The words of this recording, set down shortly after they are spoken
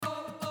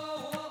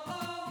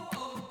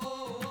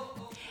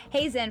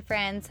Hey Zen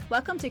friends,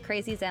 welcome to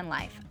Crazy Zen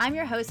Life. I'm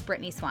your host,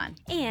 Brittany Swan.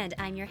 And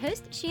I'm your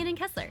host, Shannon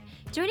Kessler.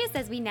 Join us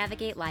as we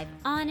navigate life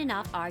on and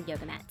off our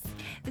yoga mats.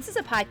 This is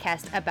a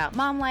podcast about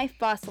mom life,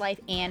 boss life,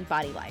 and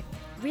body life.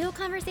 Real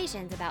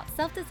conversations about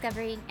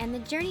self-discovery and the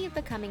journey of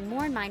becoming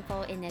more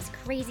mindful in this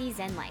crazy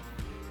Zen life.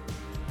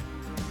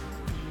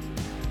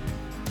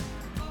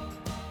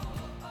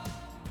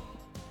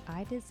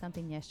 I did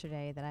something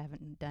yesterday that I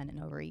haven't done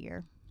in over a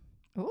year.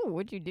 Oh,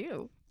 what'd you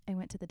do? I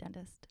went to the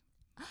dentist.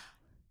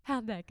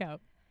 How'd that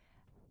go?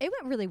 It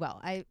went really well.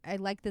 I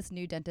like this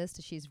new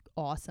dentist. She's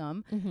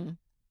awesome. Mm-hmm.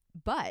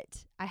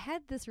 But I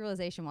had this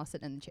realization while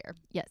sitting in the chair.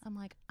 Yes. I'm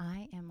like,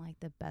 I am like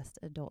the best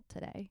adult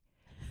today.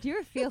 Do you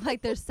ever feel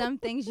like there's some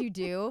things you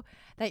do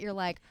that you're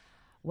like,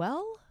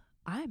 well,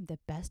 I'm the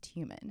best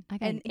human? I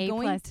got and an A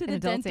going plus to in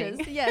the adulting.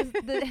 dentist. Yes.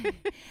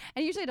 I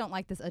usually don't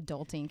like this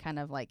adulting kind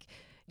of like,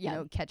 you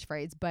know,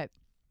 catchphrase, but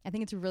I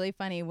think it's really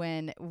funny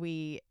when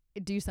we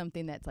do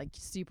something that's like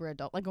super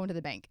adult, like going to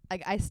the bank.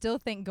 Like I still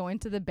think going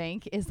to the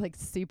bank is like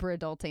super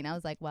adulting. I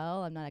was like,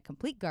 well, I'm not a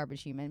complete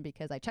garbage human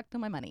because I checked on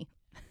my money.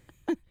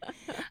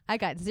 I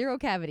got 0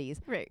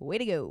 cavities. Right. Way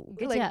to go.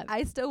 Good like, job.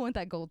 I still want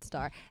that gold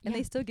star. And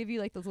they still give you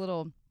like those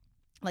little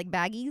like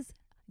baggies.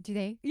 Do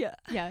they? Yeah.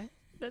 Yeah.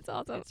 That's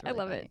awesome. It's really I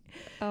love funny. it.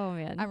 Oh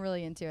man. I'm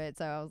really into it.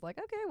 So I was like,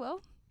 okay,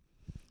 well,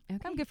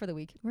 I'm good for the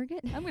week. We're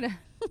good. I'm gonna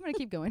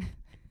keep going.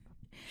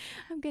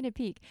 I'm gonna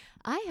peek.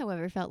 I,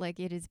 however, felt like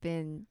it has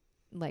been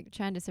like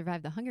trying to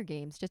survive the Hunger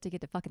Games just to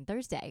get to fucking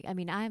Thursday. I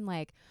mean, I'm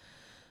like,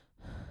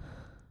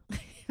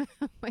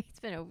 it's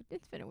been a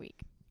week.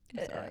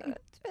 I'm sorry.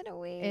 It's been a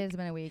week. It has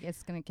been a week.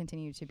 It's gonna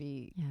continue to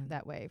be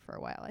that way for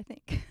a while, I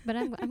think. But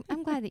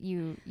I'm glad that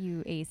you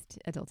aced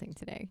adulting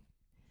today.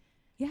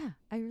 Yeah,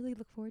 I really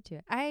look forward to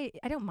it. I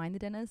don't mind the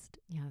dentist.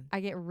 Yeah.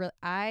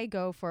 I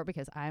go for it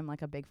because I'm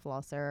like a big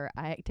flosser.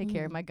 I take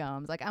care of my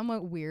gums. Like I'm a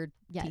weird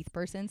teeth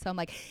person, so I'm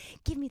like,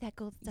 give me that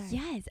gold star.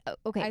 Yes.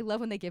 Okay. I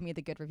love when they give me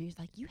the good reviews.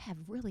 Like, you have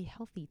really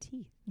healthy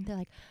teeth. They're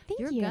like, Thank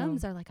your you.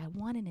 gums are like a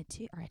 1 and a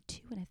 2 or a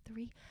 2 and a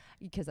 3,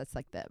 because that's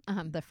like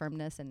the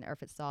firmness, and or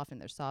if it's soft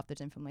and they're soft, there's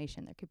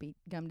inflammation. There could be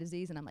gum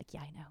disease, and I'm like,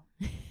 yeah, I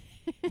know.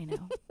 I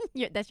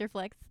know. That's your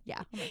flex. Yeah,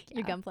 I'm like,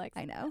 Your gum flex.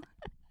 I know.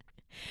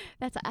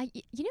 That's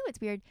you know what's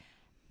weird?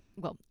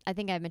 Well, I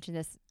think I mentioned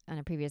this on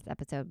a previous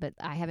episode, but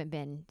I haven't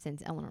been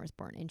since Eleanor was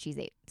born, and she's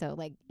 8. So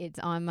like it's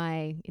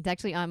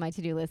actually on my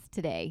to-do list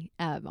today,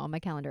 on my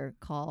calendar,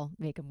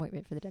 make an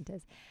appointment for the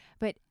dentist.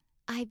 But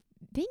I've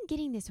been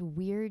getting this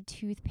weird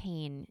tooth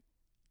pain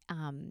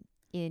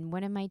in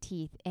one of my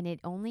teeth, and it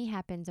only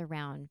happens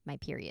around my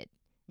period.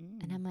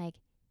 And I'm like,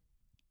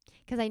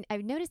 because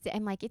I've noticed it.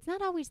 I'm like, it's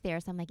not always there.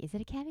 So I'm like, is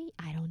it a cavity?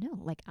 I don't know.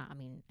 Like, I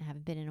mean, I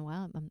haven't been in a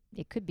while.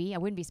 It could be. I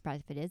wouldn't be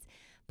surprised if it is.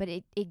 But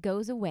it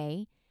goes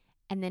away.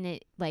 And then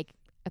it, like,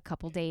 a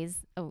couple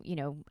days,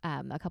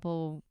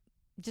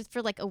 just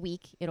for like a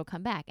week, it'll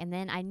come back. And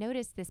then I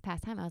noticed this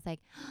past time, I was like,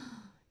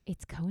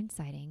 it's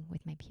coinciding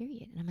with my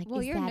period. And I'm like,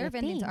 well, is your that nerve a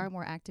endings thing? are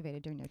more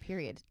activated during your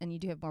period, and you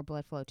do have more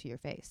blood flow to your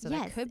face. So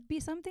Yes. that could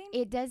be something.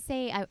 It does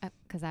say,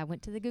 because I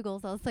went to the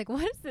Googles, I was like,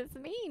 what does this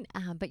mean?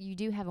 But you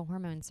do have a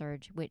hormone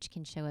surge, which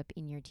can show up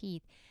in your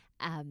teeth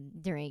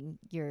during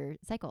your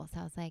cycle. So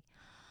I was like,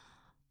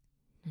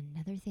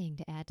 another thing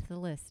to add to the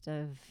list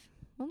of,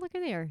 well, look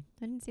at there.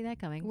 I didn't see that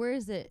coming. Where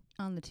is it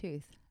on the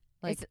tooth?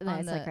 Like It's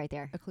on the like right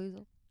there.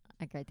 occlusal?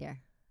 Like right there.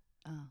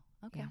 Oh,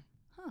 okay. Yeah.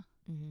 Huh.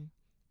 Mm-hmm.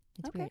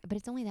 It's Okay. weird. But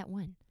it's only that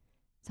one.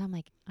 So I'm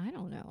like, I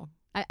don't know.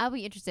 I'll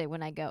be interested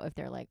when I go if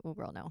they're like, oh,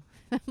 girl, no.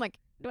 I'm like,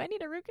 do I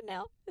need a root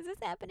canal? Is this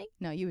happening?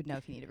 No, you would know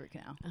if you need a root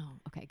canal. Oh,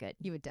 okay, good.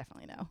 You would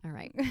definitely know. All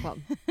right. Well,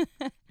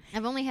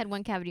 I've only had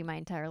one cavity my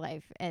entire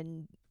life,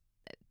 and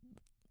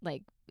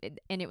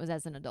it was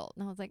as an adult.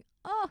 And I was like,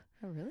 oh,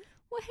 really?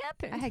 what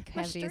happened? I had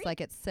My cavities streak?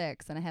 like at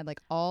 6, and I had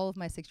like all of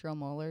my 6-year-old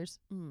molars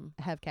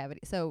have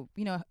cavities. So,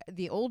 you know,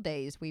 the old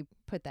days we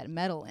put that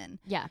metal in.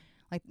 Yeah.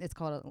 Like it's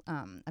called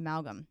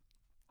amalgam.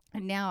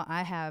 And now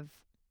I'm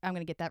going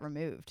to get that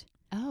removed.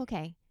 Oh,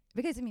 okay.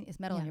 Because I mean, it's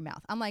metal in your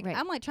mouth. I'm like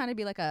trying to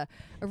be like a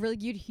really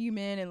good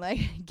human and like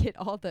get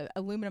all the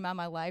aluminum out of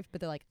my life.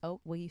 But they're like, oh,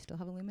 well, you still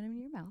have aluminum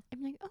in your mouth.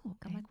 I'm like, oh, okay.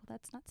 I'm like, well,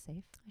 that's not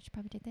safe. I should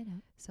probably take that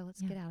out. So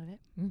let's get out of it.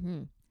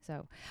 Mm-hmm.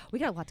 So we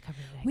got a lot to cover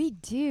today. We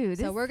do.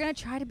 So we're going to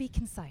try to be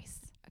concise.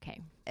 Okay.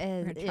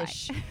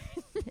 Ish.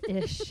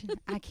 Ish.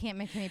 I can't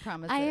make any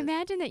promises. I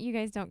imagine that you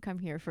guys don't come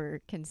here for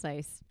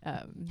concise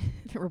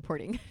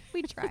reporting.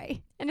 We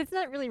try. And it's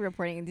not really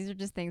reporting. These are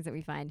just things that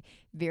we find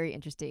very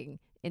interesting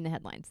in the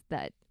headlines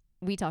that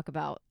we talk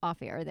about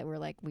off air, that we're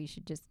like, we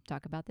should just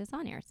talk about this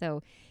on air.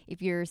 So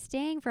if you're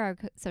staying for our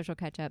social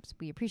catch-ups,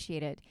 we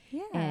appreciate it.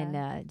 Yeah. And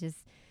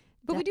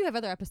But we do have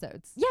other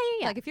episodes.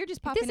 Yeah. Like if you're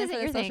just popping in for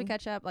the social thing.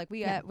 catch up, like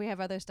we have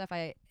other stuff.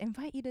 I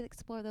invite you to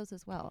explore those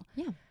as well.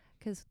 Yeah.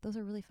 Because those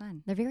are really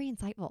fun. They're very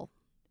insightful.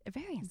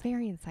 Very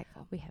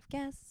insightful. We have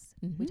guests.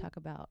 Mm-hmm. We talk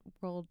about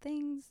world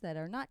things that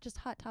are not just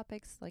hot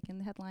topics like in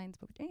the headlines,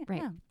 but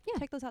Right. Yeah.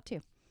 Check those out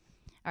too.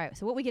 All right.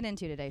 So what we get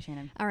into today,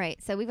 Shannon? All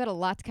right. So we've got a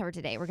lot to cover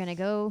today. We're going to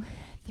go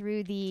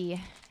through the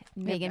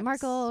Meghan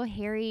Markle,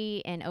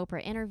 Harry, and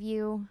Oprah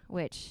interview,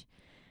 which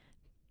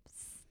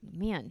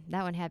man,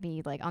 that one had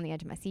me like on the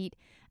edge of my seat.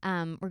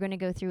 We're going to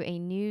go through a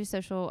new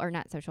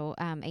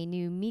a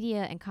new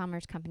media and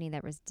commerce company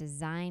that was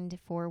designed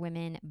for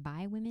women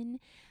by women.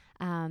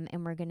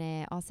 And we're going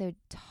to also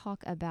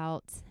talk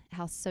about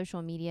how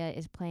social media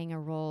is playing a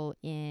role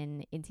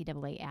in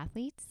NCAA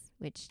athletes,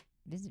 which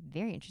is a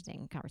very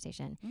interesting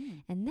conversation.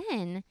 And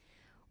then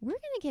we're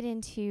going to get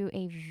into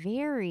a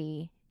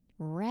very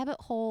rabbit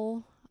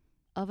hole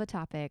of a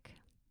topic,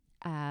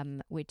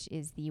 which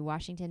is the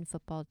Washington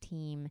football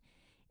team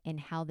and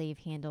how they've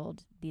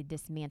handled the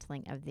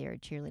dismantling of their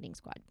cheerleading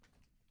squad.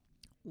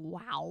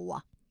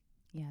 Wow.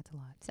 Yeah, it's a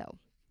lot. So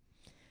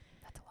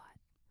that's a lot.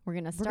 We're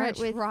going to start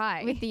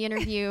with the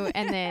interview,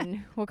 and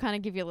then we'll kind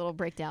of give you a little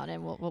breakdown,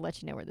 and we'll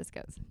let you know where this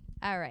goes.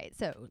 All right.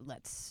 So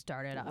let's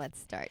start it off. Let's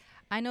start.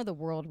 I know the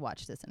world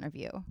watched this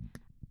interview.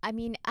 I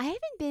mean, I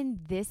haven't been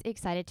this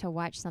excited to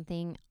watch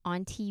something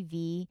on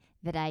TV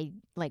that I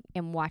like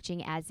am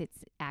watching as it's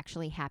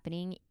actually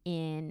happening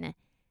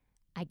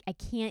I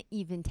can't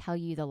even tell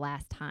you the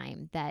last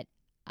time that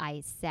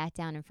I sat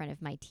down in front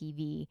of my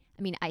TV.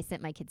 I mean, I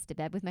sent my kids to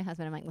bed with my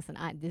husband. I'm like, listen,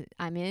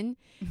 I'm in.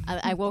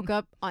 I woke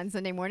up on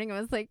Sunday morning and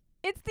was like,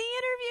 it's the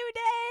interview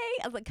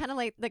day. I was like, kind of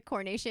like the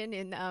coronation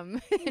in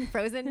in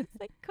Frozen. It's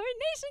like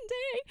coronation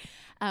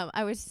day.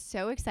 I was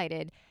so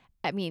excited.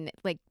 I mean,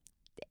 like,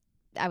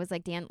 I was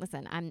like, Dan,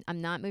 listen,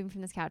 I'm not moving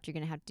from this couch. You're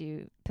gonna have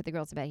to put the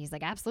girls to bed. He's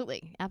like,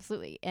 absolutely.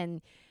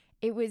 And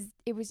I was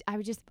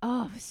just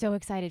so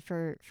excited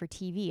for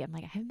TV. I'm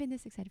like, I haven't been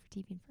this excited for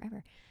TV in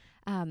forever.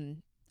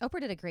 Oprah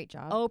did a great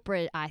job.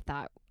 Oprah, I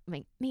thought,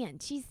 like, man,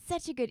 she's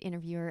such a good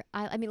interviewer.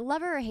 I mean,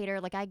 love her or hate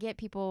her. Like, I get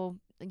people,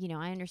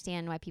 I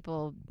understand why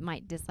people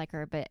might dislike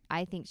her, but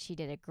I think she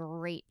did a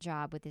great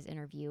job with this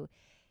interview.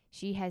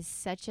 She has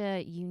such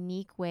a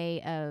unique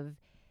way of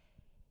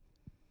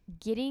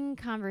getting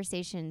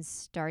conversations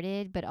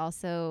started, but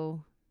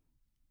also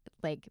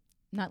like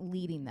not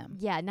leading them.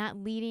 Yeah, not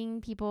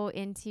leading people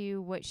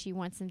into what she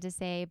wants them to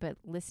say, but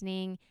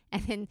listening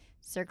and then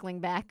circling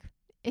back.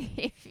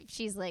 If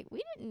she's like,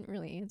 we didn't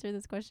really answer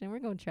this question, we're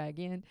going to try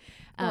again.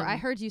 Or I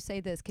heard you say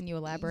this. Can you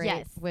elaborate?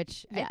 Yes.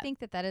 Which I think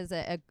that is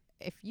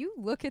if you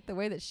look at the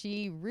way that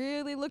she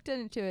really looked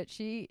into it,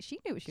 she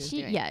knew what she was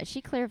doing. Yeah,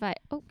 she clarified.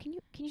 Oh, can you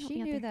help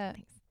me out knew there?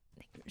 Thanks.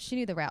 She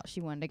knew the route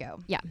she wanted to go.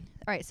 Yeah. All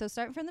right. So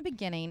starting from the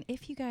beginning,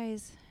 if you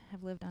guys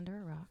have lived under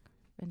a rock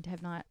and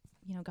have not,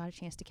 got a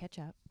chance to catch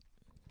up,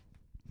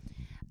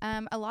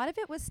 a lot of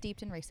it was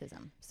steeped in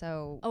racism.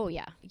 So,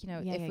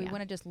 if we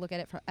want to just look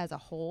at it as a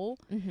whole,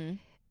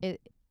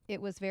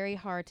 it was very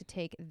hard to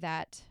take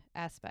that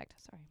aspect.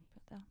 Sorry,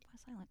 put that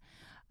on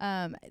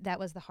silent. That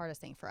was the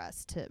hardest thing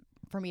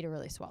for me to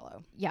really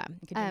swallow. Yeah.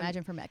 Could you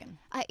imagine for Meghan?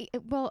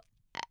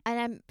 And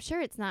I'm sure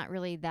it's not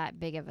really that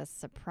big of a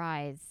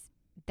surprise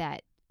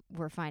that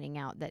we're finding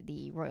out that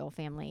the royal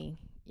family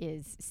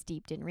is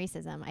steeped in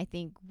racism. I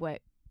think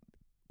what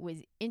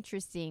was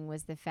interesting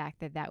was the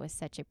fact that was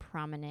such a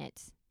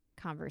prominent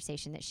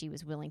conversation that she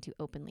was willing to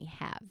openly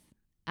have.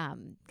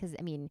 Because,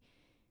 I mean,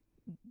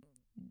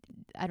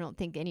 I don't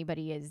think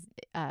anybody is,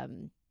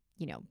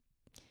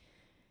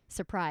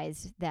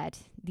 surprised that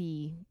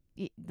the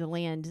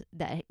land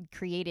that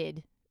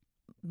created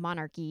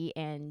monarchy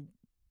and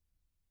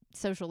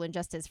social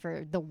injustice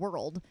for the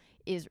world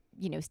is,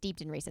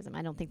 steeped in racism.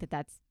 I don't think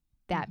that's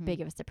that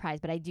big of a surprise,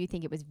 but I do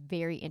think it was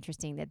very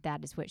interesting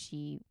that is what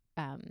she,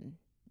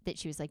 that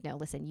she was like, no,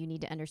 listen, you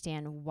need to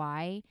understand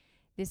why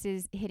this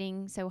is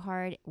hitting so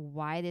hard,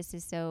 why this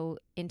is so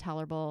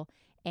intolerable,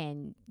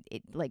 and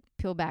it like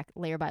peel back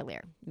layer by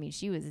layer. I mean,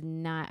 she was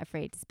not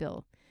afraid to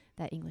spill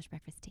that English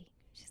breakfast tea.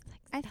 She's like,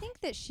 I think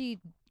that she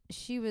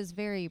was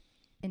very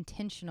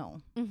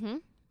intentional.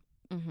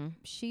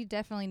 She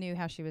definitely knew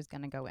how she was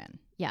going to go in.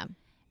 Yeah.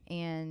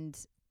 And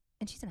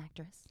she's an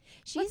actress.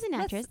 She's an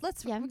actress.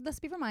 Let's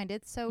be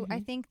reminded. So I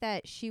think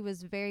that she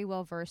was very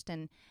well versed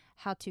in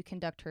how to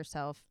conduct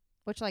herself,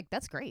 which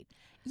that's great.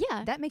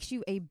 Yeah. That makes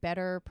you a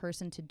better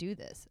person to do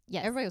this.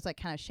 Yes. Everybody was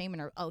kind of shaming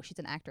her. Oh, she's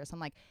an actress. I'm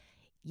like,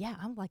 yeah,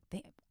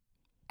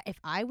 if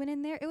I went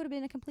in there, it would have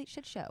been a complete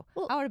shit show.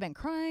 Well, I would have been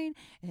crying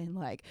and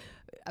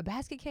a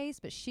basket case,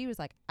 but she was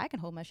like, I can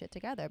hold my shit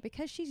together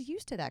because she's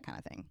used to that kind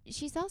of thing.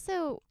 She's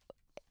also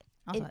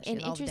an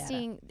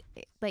interesting,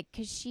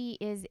 because she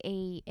is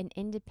an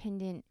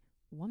independent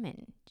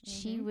woman.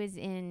 She was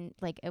in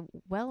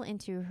well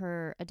into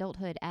her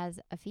adulthood as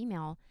a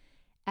female,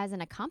 as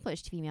an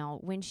accomplished female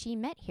when she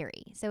met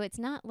Harry. So it's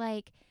not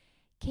like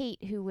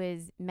Kate, who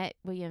met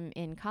William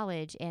in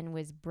college and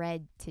was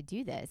bred to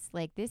do this.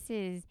 This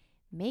is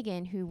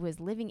Meghan, who was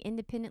living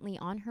independently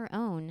on her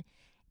own.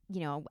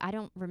 I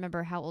don't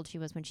remember how old she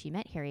was when she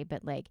met Harry,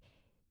 but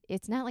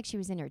it's not like she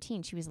was in her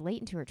teens. She was late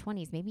into her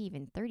 20s, maybe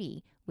even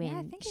 30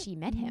 when she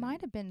met him.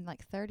 Might have been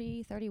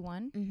 30,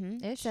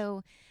 31-ish.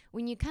 So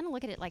when you kind of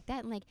look at it like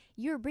that, and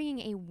you're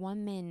bringing a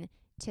woman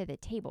to the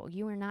table.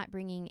 You are not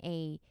bringing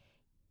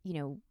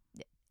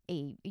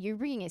you're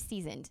bringing a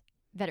seasoned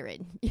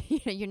veteran.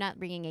 You're not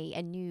bringing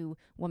a new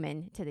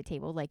woman to the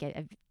table.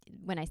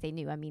 When I say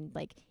new, I mean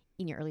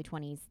in your early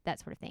 20s, that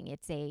sort of thing.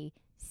 It's a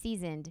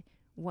seasoned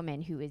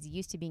woman who is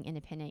used to being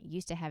independent,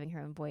 used to having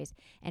her own voice,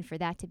 and for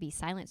that to be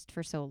silenced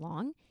for so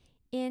long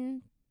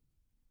in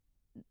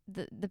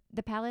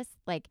the palace,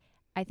 like,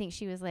 I think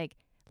she was like,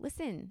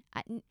 listen,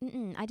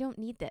 I don't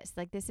need this.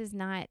 Like, this is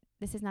not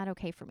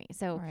okay for me.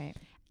 So Right.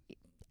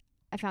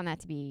 I found that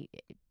to be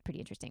pretty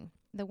interesting.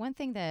 The one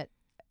thing that,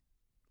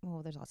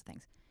 well, there's lots of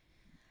things.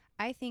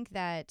 I think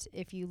that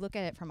if you look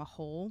at it from a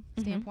whole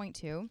standpoint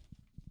too,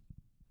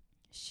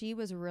 she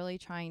was really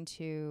trying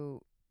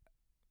to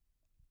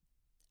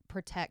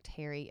protect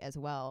Harry as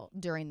well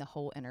during the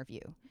whole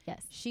interview.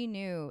 Yes. She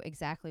knew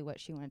exactly what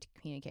she wanted to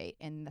communicate.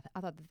 And I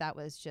thought that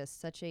was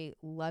just such a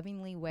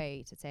lovingly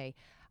way to say,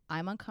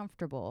 I'm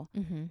uncomfortable.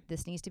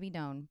 This needs to be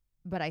known,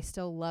 but I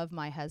still love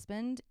my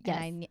husband.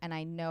 Yes. And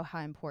I know how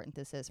important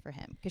this is for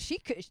him. Because she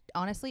could,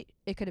 honestly,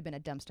 it could have been a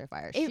dumpster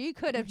fire. She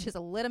could have just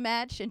lit a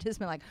match and just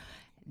been like,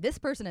 this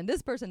person and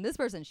this person, this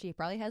person. She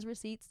probably has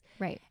receipts.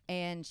 Right.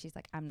 And she's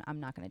like, I'm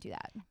not going to do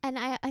that. And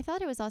I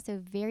thought it was also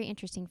very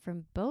interesting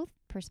from both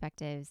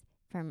perspectives,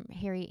 from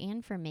Harry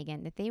and from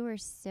Meghan, that they were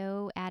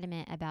so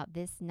adamant about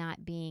this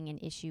not being an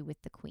issue with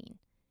the Queen.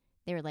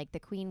 They were like, the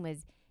Queen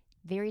was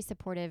very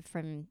supportive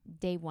from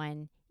day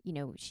one. You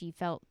know, she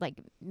felt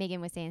like Meghan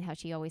was saying how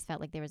she always felt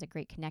like there was a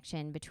great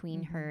connection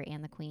between her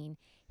and the Queen.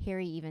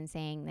 Harry even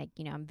saying, like,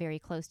 you know, I'm very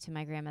close to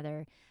my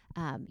grandmother.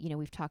 You know,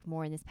 we've talked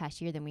more in this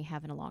past year than we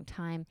have in a long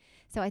time.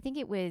 So I think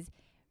it was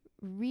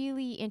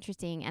really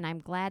interesting, and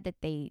I'm glad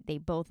that they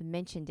both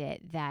mentioned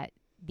it, that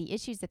the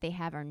issues that they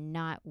have are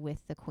not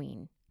with the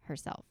Queen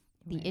herself.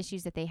 The Right.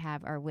 issues that they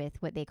have are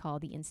with what they call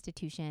the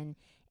institution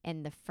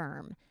and the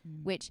firm,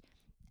 which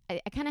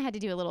I kind of had to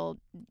do a little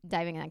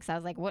diving in, because I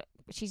was like, what?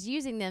 She's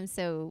using them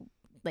so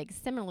like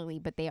similarly,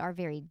 but they are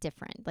very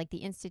different. Like,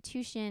 the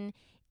institution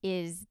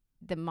is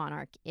the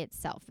monarch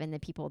itself and the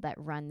people that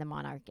run the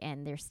monarch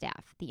and their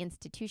staff. The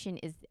institution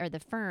is, or the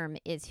firm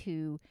is,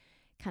 who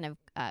kind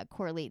of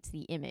correlates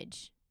the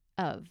image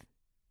of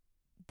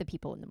the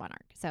people in the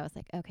monarch. So I was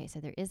like, okay, so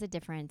there is a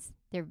difference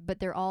there, but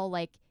they're all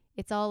like,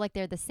 it's all like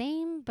they're the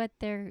same, but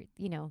they're,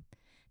 you know,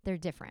 they're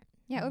different.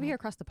 Yeah, over here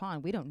across the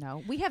pond, we don't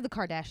know. We have the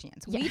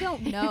Kardashians. Yeah. We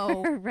don't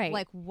know Right.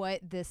 like what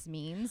this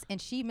means. And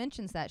she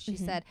mentions that. She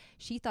said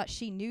she thought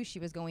she knew she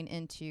was going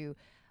into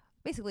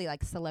basically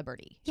like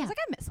celebrity. She's like,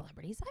 I met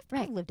celebrities.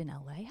 I've lived in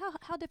LA.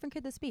 How different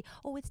could this be?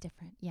 Oh, it's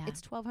different. Yeah.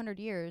 It's 1,200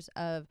 years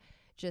of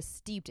just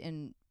steeped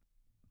in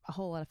a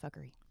whole lot of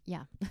fuckery.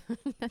 Yeah.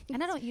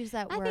 And I don't use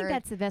that word. I think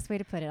that's the best way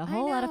to put it. A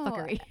whole lot of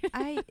fuckery.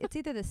 It's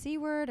either the C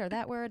word or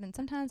that word. And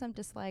sometimes I'm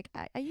just like,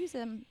 I use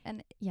them,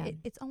 and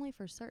it's only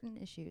for certain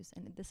issues.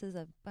 And this is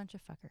a bunch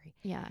of fuckery.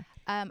 Yeah.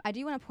 I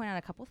do want to point out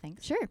a couple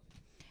things. Sure.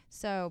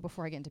 So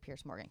before I get into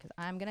Piers Morgan, because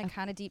I'm going to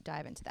kind of deep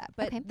dive into that.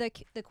 But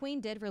the Queen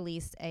did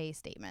release a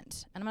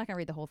statement, and I'm not going to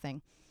read the whole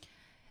thing.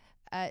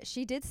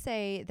 She did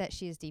say that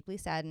she is deeply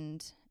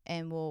saddened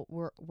and will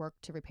work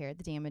to repair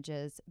the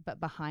damages, but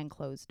behind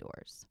closed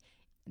doors.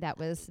 That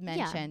was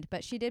mentioned.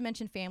 But she did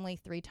mention family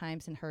 3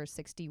 times in her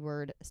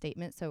 60-word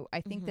statement. So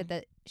I think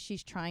that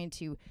she's trying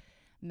to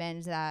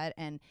mend that.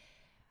 And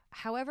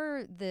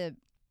however the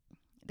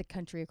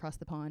country across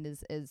the pond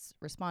is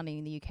responding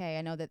in the UK,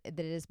 I know that it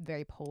is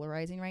very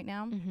polarizing right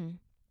now.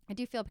 I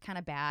do feel kind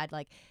of bad.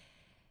 Like,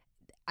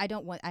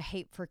 I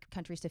hate for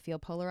countries to feel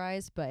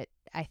polarized, but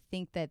I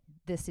think that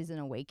this is an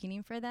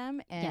awakening for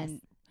them.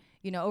 And,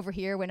 you know, over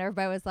here, when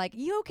everybody was like,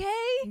 you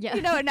okay? Yeah.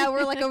 You know, and now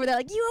we're like over there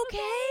like, you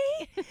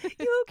okay?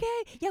 You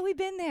okay? Yeah, we've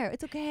been there.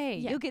 It's okay.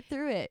 Yeah. You'll get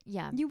through it.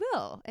 Yeah. You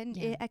will. And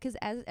because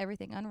as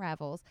everything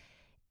unravels,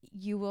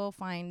 you will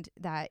find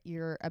that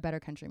you're a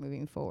better country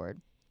moving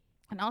forward.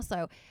 And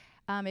also,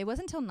 it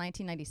wasn't until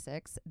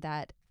 1996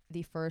 that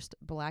the first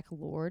Black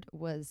Lord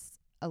was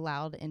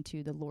allowed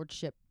into the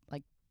lordship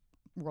like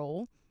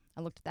role.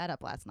 I looked that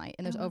up last night,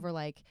 and there's over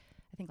I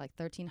think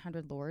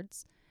 1,300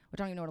 lords, which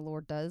I don't even know what a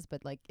lord does,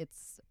 but like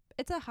it's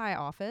a high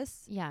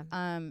office. Yeah.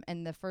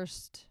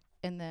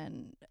 And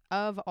then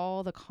of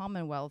all the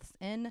commonwealths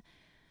in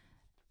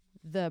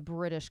the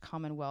British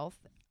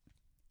Commonwealth,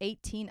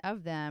 18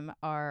 of them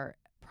are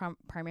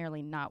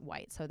primarily not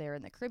white. So they're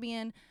in the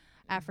Caribbean,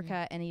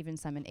 Africa, and even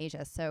some in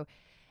Asia. So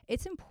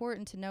it's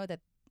important to know that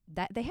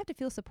they have to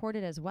feel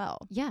supported as well.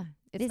 Yeah.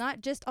 It's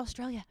not just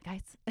Australia,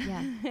 guys.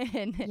 Yeah.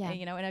 And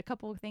you know, in a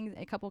couple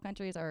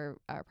countries are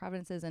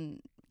provinces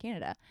in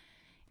Canada.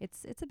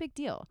 It's a big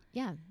deal.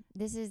 Yeah.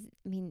 This is,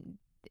 I mean,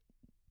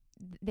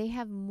 they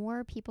have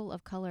more people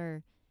of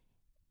color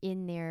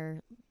in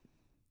their,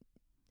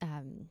 I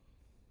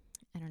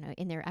don't know,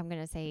 in their, I'm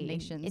going to say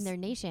Nations. in their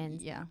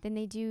nations than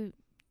they do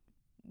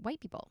white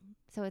people.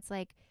 So it's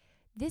like,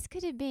 this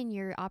could have been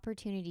your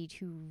opportunity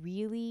to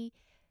really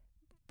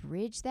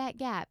bridge that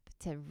gap,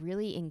 to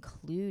really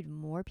include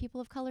more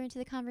people of color into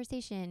the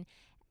conversation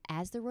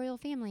as the royal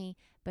family,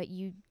 but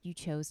you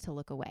chose to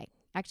look away.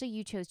 Actually,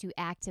 you chose to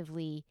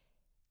actively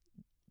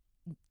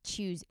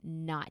choose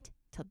not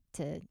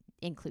to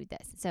include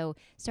this. So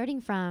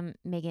starting from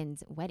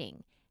Meghan's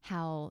wedding,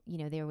 how, you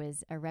know, there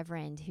was a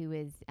reverend who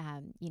was,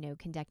 you know,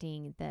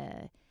 conducting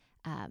the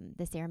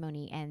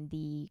ceremony, and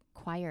the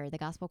choir, the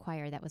gospel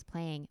choir that was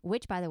playing,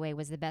 which by the way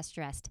was the best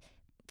dressed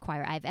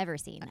choir I've ever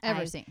seen.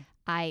 Seen.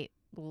 I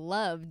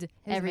loved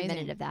every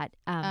minute of that.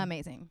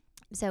 Amazing.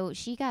 So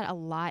she got a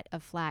lot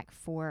of flack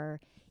for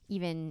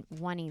even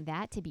wanting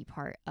that to be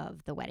part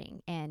of the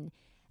wedding. And,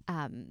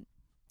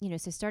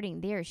 so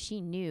starting there,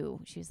 she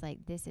knew, she was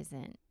like, this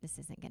isn't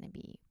going to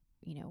be,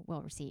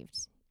 well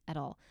received at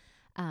all.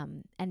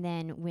 And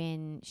then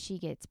when she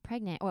gets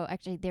pregnant, well,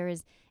 actually there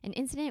is an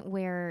incident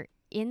where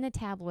in the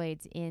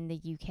tabloids in the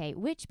UK,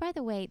 which by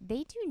the way,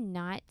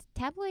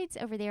 tabloids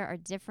over there are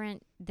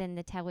different than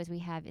the tabloids we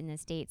have in the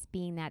States,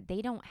 being that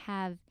they don't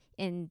have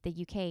in the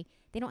UK,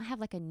 they don't have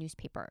like a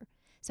newspaper.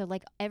 So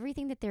like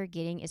everything that they're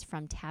getting is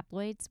from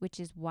tabloids, which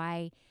is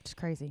why it's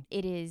crazy.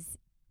 It is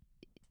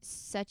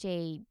such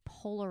a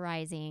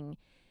polarizing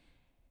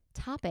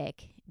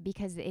topic,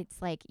 because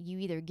it's like you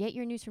either get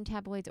your news from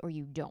tabloids or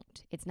you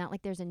don't. It's not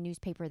like there's a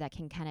newspaper that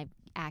can kind of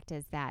act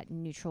as that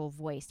neutral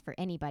voice for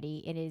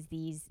anybody. It is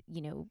these,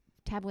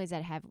 tabloids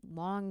that have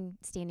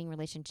long-standing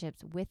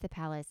relationships with the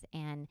palace,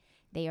 and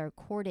they are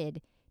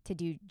courted to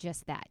do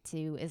just that.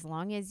 To as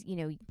long as,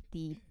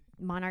 the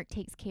monarch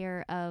takes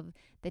care of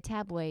the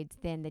tabloids,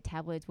 then the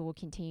tabloids will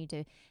continue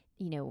to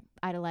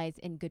idolize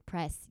in good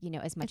press, as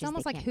much as they can. It's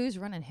almost like who's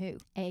running who.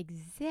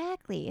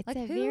 Exactly. It's like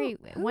who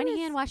one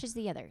hand washes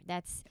the other.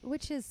 That's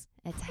crazy.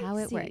 How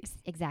it works.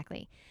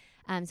 Exactly.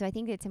 So I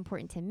think it's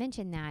important to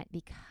mention that,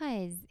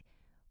 because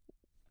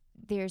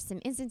there's some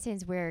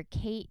instances where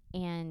Kate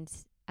and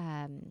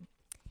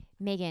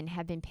Meghan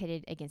have been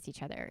pitted against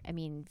each other. I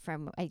mean,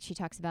 she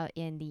talks about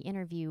in the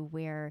interview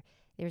where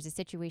there's a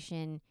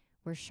situation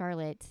where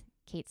Charlotte,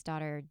 Kate's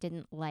daughter,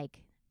 didn't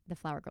like the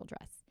flower girl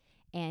dress.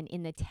 And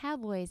in the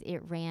tabloids,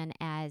 it ran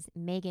as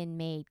Meghan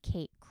made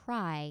Kate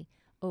cry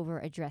over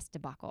a dress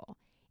debacle.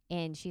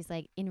 And she's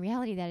like, in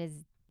reality, that is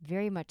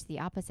very much the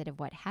opposite of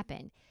what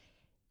happened.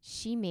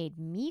 She made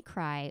me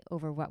cry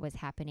over what was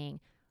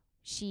happening.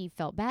 She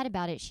felt bad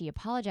about it. She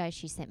apologized.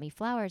 She sent me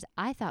flowers.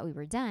 I thought we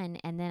were done.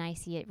 And then I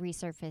see it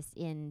resurface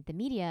in the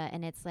media.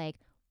 And it's like,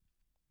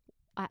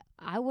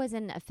 I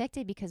wasn't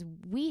affected because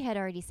we had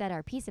already said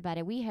our piece about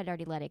it. We had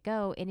already let it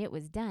go and it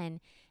was done.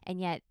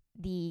 And yet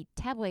the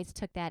tabloids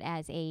took that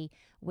as a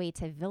way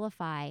to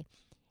vilify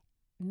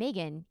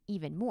Meghan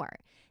even more.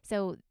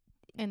 So,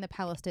 and the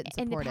palace didn't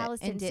support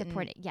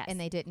it. Yes. And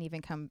they didn't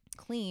even come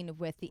clean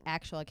with the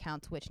actual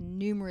accounts, which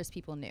numerous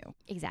people knew.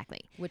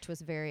 Exactly. Which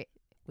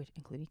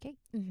included Kate.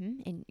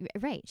 Mm-hmm. And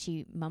right.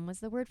 Mom was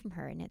the word from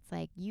her. And it's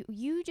like,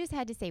 you just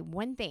had to say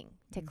one thing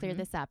to clear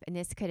this up. And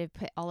this could have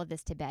put all of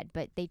this to bed.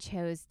 But they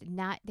chose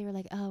not. They were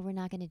like, oh, we're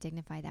not going to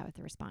dignify that with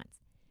a response.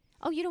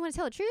 Oh, you don't want to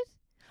tell the truth?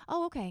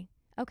 Oh, okay.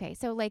 Okay.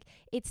 So like,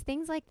 it's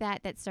things like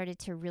that started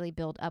to really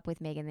build up with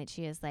Meghan, that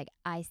she is like,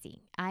 I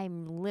see.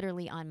 I'm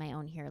literally on my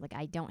own here. Like,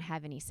 I don't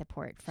have any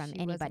support from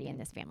anybody in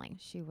this family.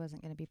 She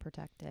wasn't going to be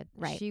protected.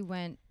 Right. She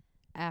went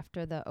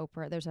after the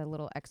Oprah. There's a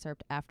little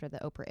excerpt after the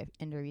Oprah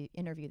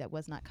interview that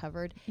was not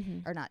covered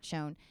or not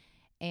shown.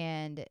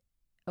 And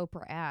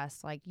Oprah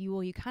asked, like,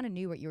 you kind of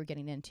knew what you were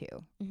getting into,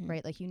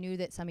 right? Like, you knew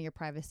that some of your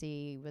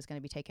privacy was going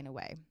to be taken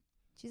away.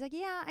 She's like,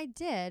 yeah, I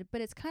did. But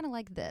it's kind of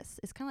like this.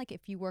 It's kind of like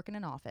if you work in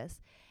an office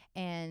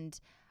and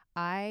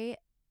I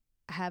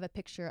have a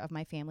picture of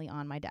my family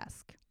on my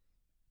desk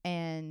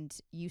and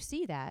you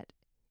see that,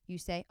 you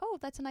say, oh,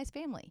 that's a nice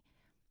family.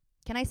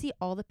 Can I see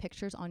all the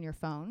pictures on your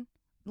phone?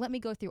 Let me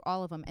go through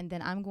all of them, and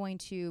then I'm going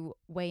to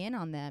weigh in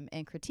on them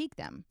and critique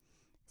them.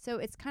 So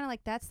it's kind of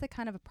like that's the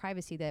kind of a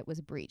privacy that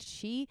was breached.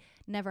 She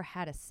never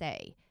had a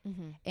say.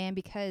 And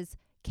because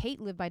Kate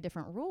lived by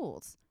different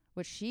rules,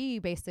 which she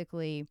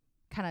basically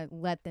kind of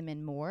let them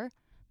in more,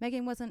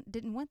 Meghan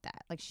didn't want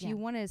that. Like, she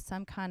wanted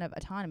some kind of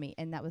autonomy,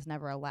 and that was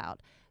never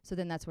allowed. So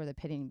then that's where the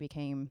pitting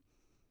became,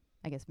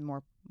 I guess,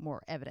 more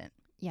evident.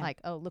 Yeah. Like,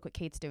 oh, look what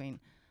Kate's doing.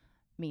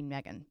 Mean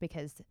Meghan,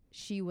 because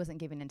she wasn't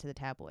giving into the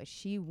tabloids.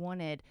 She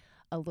wanted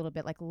a little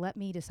bit like, let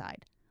me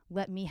decide,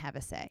 let me have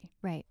a say.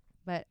 Right.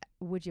 But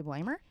would you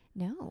blame her?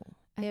 No.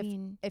 I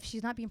mean, if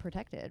she's not being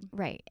protected.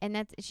 Right.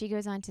 And she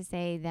goes on to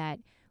say that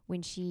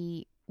when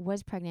she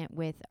was pregnant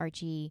with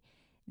Archie,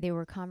 there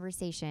were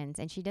conversations,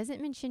 and she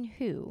doesn't mention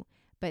who,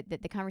 but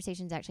that the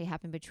conversations actually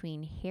happened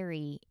between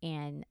Harry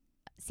and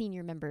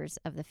senior members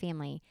of the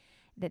family,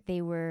 that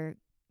they were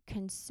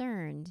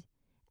concerned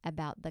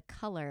about the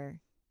color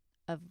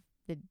of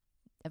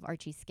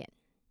Archie's skin.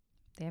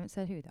 They haven't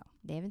said who, though.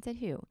 They haven't said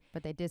who.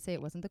 But they did say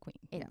it wasn't the queen.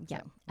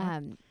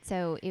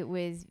 So it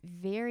was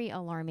very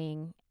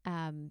alarming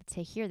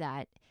to hear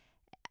that.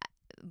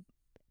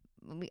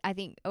 I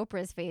think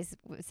Oprah's face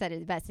said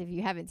it best. If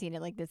you haven't seen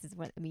it, like, this is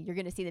what, I mean, you're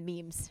going to see the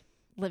memes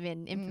live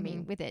in infamy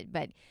with it.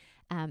 But,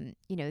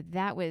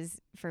 that was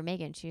for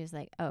Meghan. She was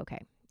like, oh, okay.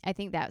 I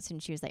think that's when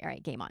she was like, all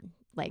right, game on.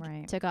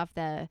 Like, took off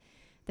the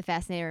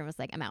fascinator and was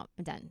like, I'm out.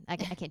 I'm done. I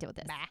can't deal with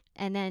this.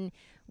 And then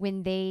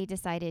when they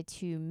decided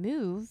to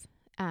move,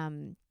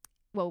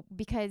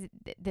 because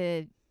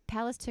the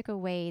palace took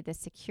away the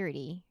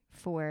security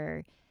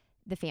for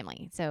the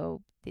family.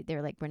 So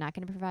they're like, we're not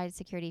going to provide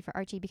security for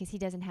Archie because he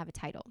doesn't have a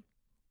title.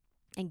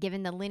 And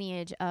given the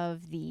lineage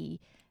of the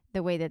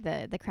way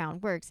that the crown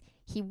works,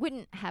 he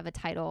wouldn't have a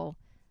title,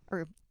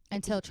 or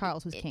Until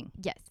Charles was king.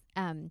 Yes.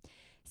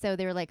 So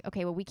they were like,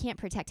 okay, well, we can't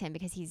protect him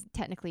because he's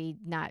technically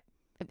not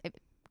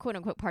quote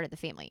unquote part of the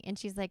family. And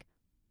she's like,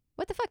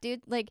 what the fuck,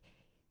 dude? Like,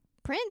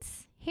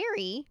 Prince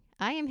Harry,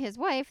 I am his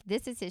wife.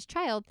 This is his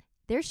child.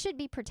 There should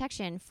be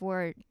protection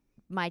for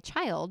my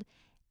child,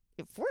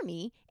 for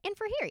me, and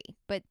for Harry.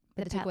 But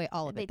they took away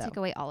all of it. They took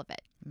away all of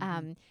it.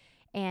 Mm-hmm.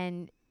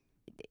 And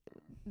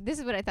this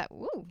is what I thought.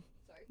 Woo.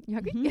 Sorry. You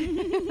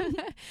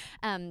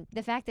hungry?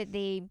 The fact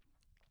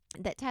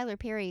that Tyler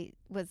Perry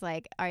was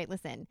like, all right,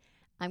 listen,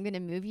 I'm going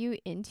to move you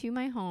into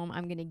my home.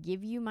 I'm going to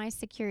give you my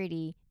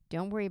security.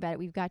 Don't worry about it.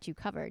 We've got you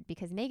covered.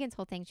 Because Meghan's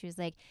whole thing, she was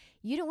like,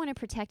 you don't want to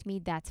protect me.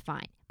 That's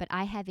fine. But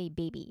I have a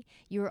baby.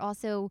 You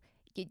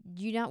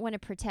don't want to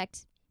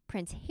protect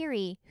Prince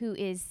Harry, who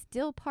is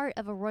still part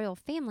of a royal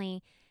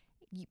family.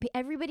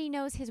 Everybody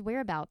knows his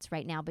whereabouts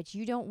right now, but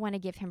you don't want to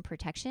give him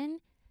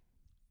protection.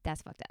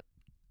 That's fucked up.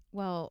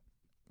 Well,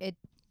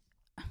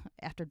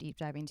 after deep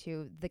diving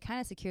too, the kind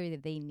of security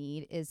that they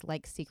need is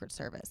like Secret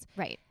Service.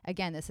 Right.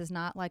 Again, this is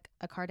not like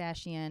a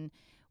Kardashian.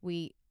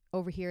 We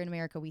over here in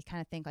America, we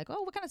kind of think like,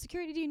 oh, what kind of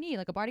security do you need?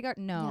 Like a bodyguard?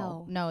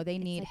 No, they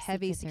need like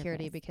heavy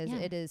security because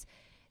it is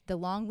the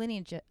long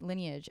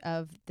lineage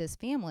of this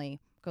family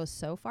goes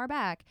so far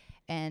back,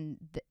 and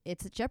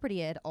it's at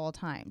jeopardy at all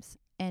times.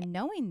 And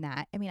knowing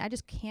that, I mean, I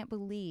just can't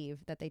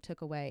believe that they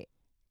took away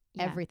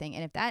everything.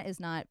 And if that is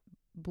not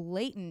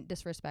blatant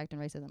disrespect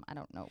and racism, I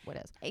don't know what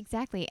is.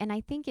 Exactly. And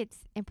I think it's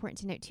important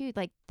to note too,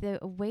 like the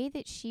way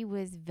that she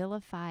was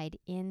vilified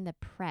in the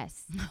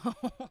press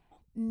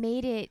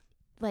made it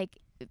like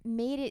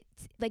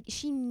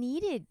she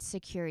needed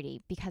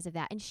security because of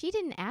that. And she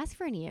didn't ask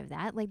for any of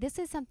that. Like, this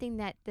is something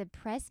that the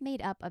press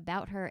made up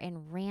about her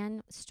and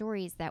ran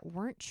stories that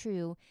weren't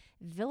true,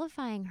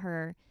 vilifying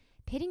her,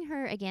 pitting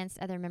her against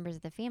other members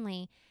of the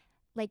family.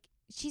 Like,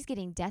 she's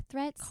getting death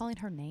threats. Calling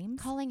her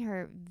names? Calling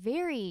her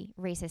very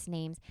racist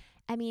names.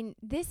 I mean,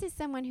 this is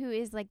someone who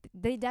is like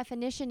the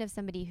definition of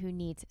somebody who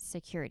needs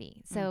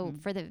security. So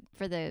for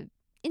the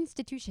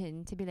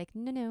institution to be like,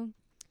 no,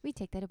 we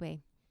take that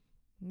away.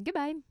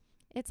 Goodbye.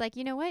 It's like,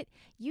 you know what?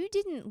 You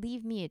didn't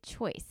leave me a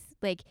choice.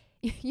 Like,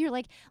 you're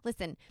like,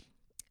 listen,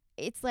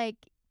 it's like,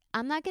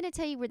 I'm not going to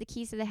tell you where the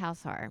keys to the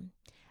house are.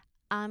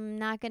 I'm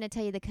not going to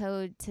tell you the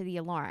code to the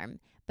alarm,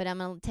 but I'm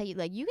going to tell you,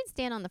 like, you can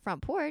stand on the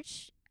front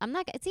porch. I'm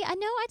not see, I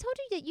know I told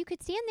you that you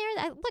could stand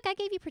there. Look, I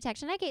gave you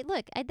protection. And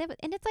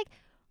it's like,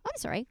 I'm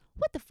sorry,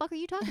 what the fuck are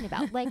you talking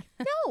about? Like,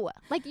 no,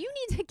 like, you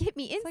need to get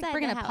me inside it's like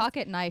bringing the house. A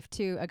pocket knife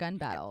to a gun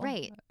battle.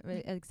 Right.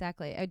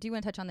 Exactly. I do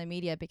want to touch on the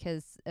media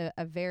because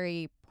a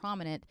very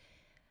prominent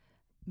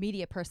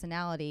media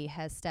personality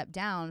has stepped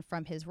down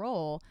from his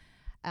role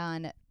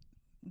on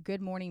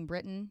Good Morning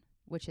Britain,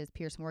 which is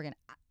Piers Morgan.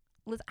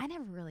 Liz, I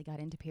never really got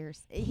into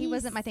Piers. He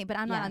wasn't my thing, but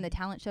I'm not on the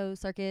talent show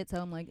circuit,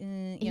 so I'm like,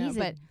 he's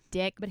a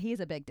dick. But he's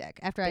a big dick.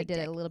 After I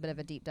did a little bit of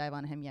a deep dive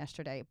on him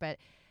yesterday. But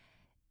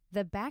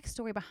the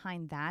backstory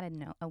behind that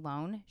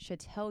alone should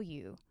tell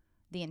you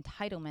the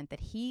entitlement that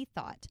he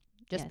thought,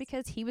 just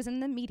because he was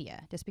in the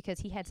media, just because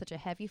he had such a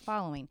heavy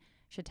following,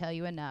 should tell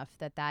you enough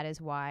that is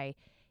why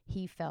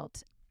he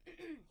felt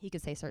he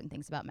could say certain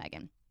things about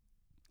Meghan.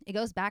 It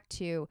goes back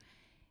to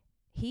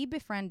they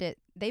befriended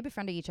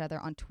each other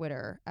on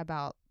Twitter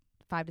about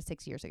 5 to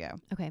 6 years ago.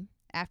 Okay.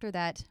 After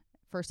that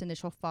first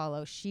initial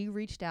follow, she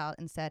reached out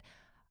and said,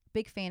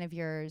 big fan of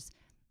yours.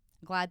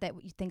 Glad that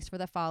thanks for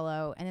the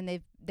follow. And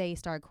then they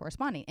started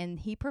corresponding, and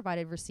he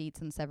provided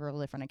receipts on several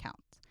different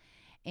accounts.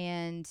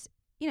 And,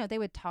 they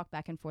would talk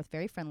back and forth,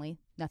 very friendly,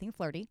 nothing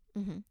flirty.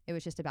 Mm-hmm. It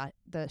was just about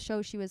the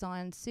show she was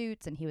on,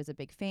 Suits, and he was a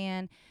big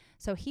fan.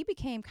 So he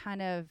became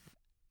kind of,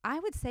 I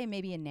would say,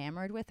 maybe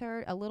enamored with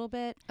her a little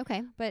bit.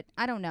 Okay. But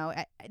I don't know.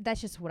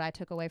 That's just what I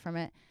took away from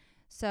it.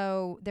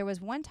 So there was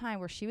one time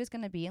where she was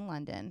going to be in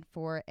London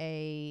for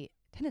a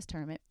tennis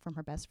tournament from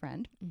her best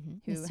friend,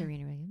 who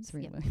Serena Williams.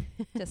 Williams,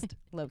 just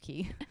low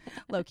key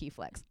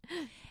flex.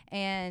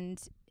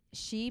 And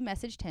she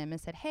messaged him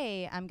and said,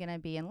 "Hey, I'm going to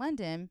be in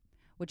London.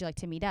 Would you like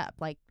to meet up?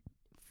 Like,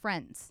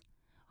 friends."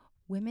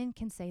 Women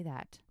can say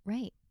that.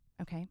 Right.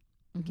 Okay.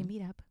 We can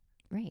meet up.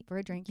 Right. For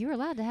a drink. You're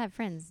allowed to have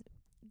friends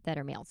that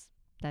are males.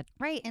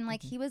 Right. And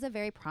like he was a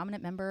very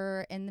prominent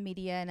member in the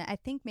media. And I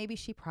think maybe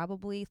she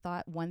probably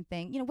thought one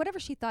thing, whatever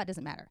she thought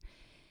doesn't matter.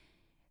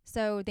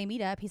 So they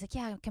meet up. He's like,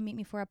 yeah, come meet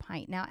me for a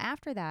pint. Now,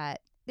 after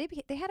that,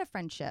 they had a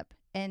friendship,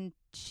 and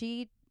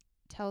she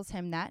tells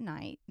him that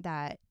night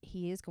that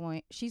she's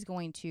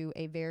going to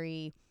a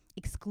very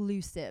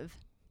exclusive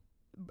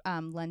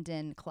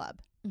London club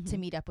to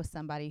meet up with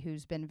somebody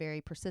who's been very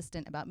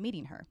persistent about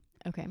meeting her.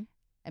 Okay.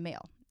 A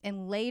male.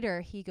 And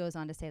later he goes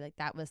on to say, like,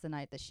 that was the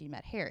night that she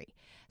met Harry.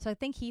 So I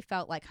think he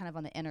felt like kind of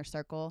on the inner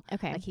circle.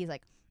 Okay. Like he's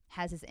like,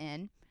 has his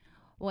in.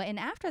 Well, and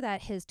after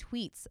that, his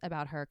tweets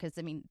about her, because,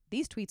 I mean,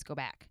 these tweets go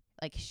back.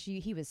 Like,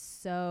 he was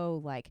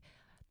so, like,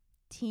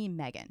 Team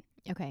Meghan.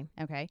 Okay.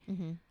 Okay?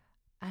 Mm-hmm.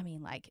 I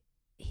mean, like,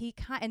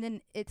 and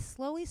then it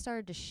slowly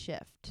started to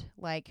shift.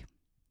 Like,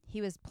 he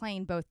was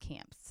playing both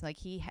camps. Like,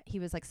 he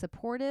was, like,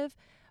 supportive,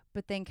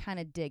 but then kind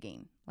of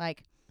digging.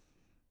 Like,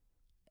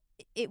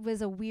 it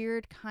was a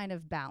weird kind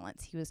of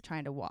balance he was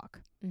trying to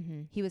walk.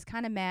 Mm-hmm. He was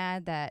kind of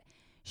mad that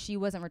she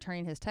wasn't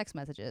returning his text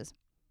messages,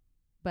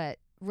 but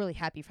really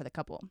happy for the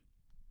couple.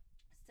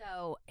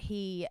 So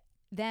he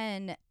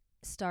then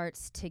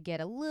starts to get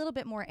a little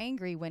bit more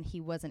angry when he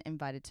wasn't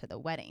invited to the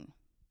wedding.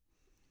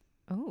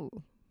 Oh.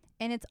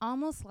 And it's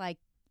almost like,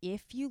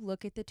 if you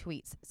look at the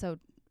tweets, so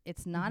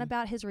it's not Mm-hmm.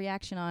 about his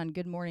reaction on the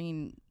Good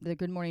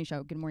Morning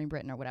Show, Good Morning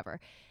Britain or whatever.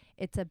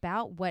 It's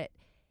about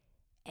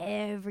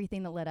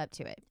everything that led up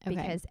to it. Okay.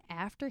 Because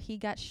after he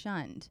got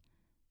shunned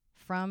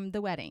from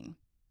the wedding,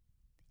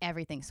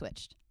 everything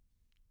switched.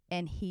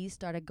 And he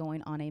started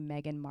going on a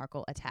Meghan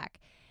Markle attack.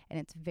 And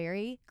it's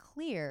very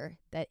clear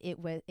that it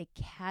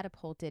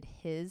catapulted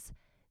his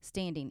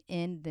standing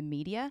in the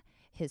media,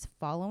 his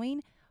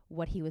following,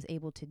 what he was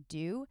able to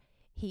do.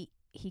 He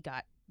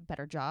got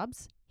better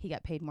jobs. He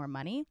got paid more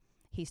money.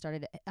 He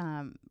started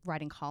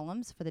writing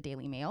columns for the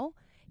Daily Mail.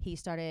 He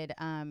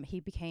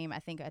became, I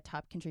think, a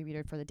top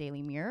contributor for the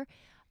Daily Mirror.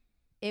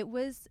 It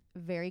was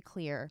very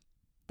clear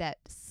that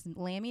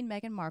slamming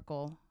Meghan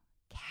Markle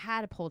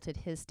catapulted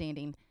his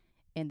standing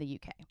in the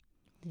UK.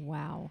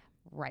 Wow.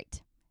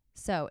 Right.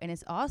 So, and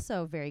it's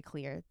also very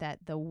clear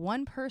that the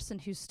one person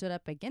who stood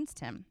up against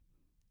him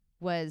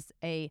was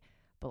a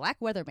black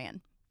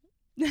weatherman.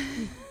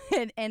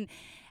 and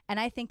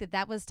I think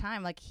that was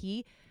time. Like,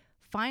 he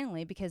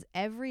finally, because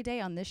every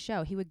day on this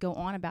show, he would go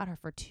on about her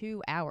for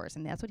 2 hours.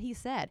 And that's what he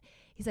said.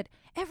 He said,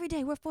 every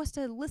day we're forced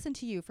to listen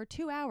to you for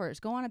 2 hours,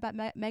 go on about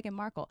Meghan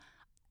Markle.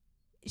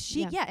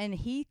 And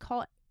he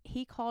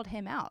called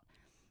him out,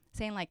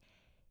 saying, like,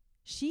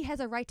 she has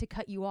a right to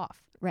cut you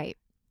off. Right.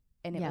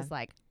 And it was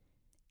like,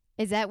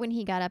 is that when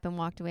he got up and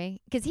walked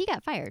away? Because he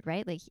got fired,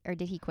 right? Like, or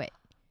did he quit?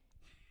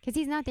 Because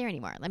he's not there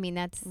anymore. I mean,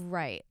 that's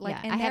right. Like,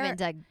 yeah, I haven't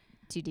dug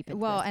too deep into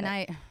this. And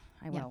I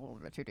went a little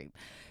bit too deep.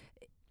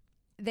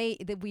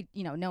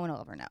 No one will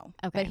ever know.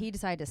 Okay. But he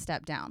decided to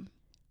step down.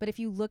 But if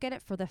you look at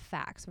it for the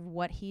facts of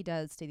what he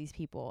does to these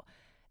people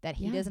that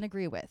he doesn't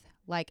agree with,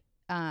 like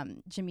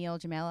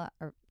Jamila,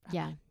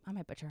 I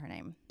might butcher her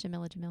name.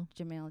 Jamila.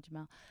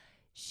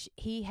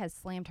 He has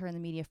slammed her in the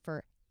media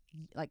for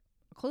like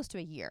close to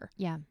a year.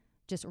 Yeah.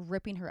 Just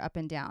ripping her up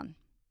and down.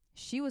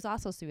 She was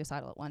also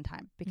suicidal at one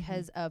time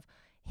because of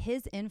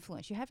his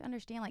influence. You have to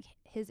understand, like,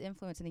 his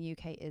influence in the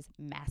UK is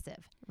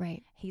massive.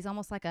 Right. He's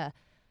almost like a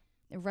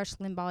Rush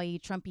Limbaugh,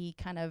 Trumpy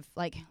kind of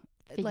like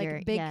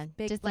figure, like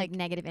big, just like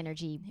negative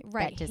energy.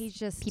 Right. That He's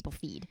just people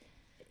feed.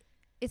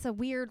 It's a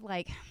weird,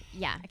 like,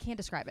 yeah, I can't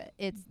describe it.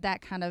 It's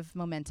that kind of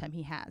momentum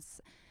he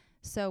has.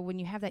 So when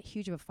you have that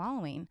huge of a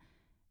following,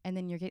 and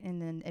then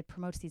then it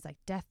promotes these like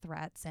death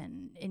threats,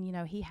 and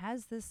he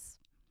has this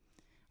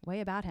way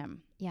about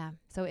him. Yeah.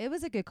 So it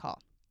was a good call.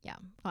 Yeah.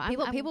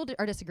 Well, people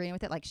are disagreeing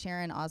with it. Like,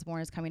 Sharon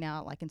Osbourne is coming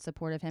out like in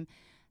support of him.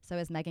 So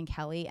is Megyn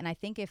Kelly. And I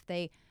think if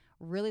they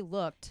really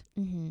looked,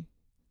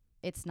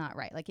 it's not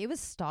right. Like, it was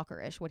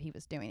stalkerish what he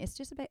was doing. It's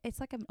just it's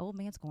like an old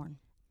man scorn.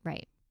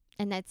 Right.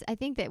 And I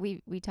think that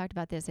we talked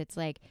about this. It's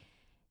like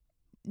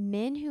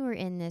men who are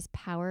in this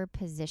power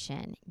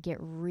position get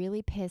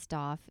really pissed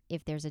off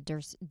if there's a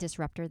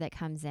disruptor that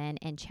comes in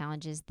and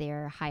challenges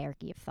their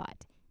hierarchy of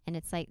thought. And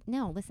it's like,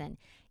 no, listen,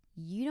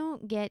 you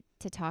don't get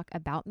to talk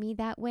about me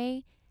that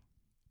way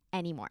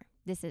anymore.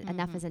 This is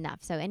enough is enough.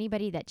 So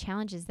anybody that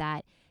challenges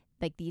that,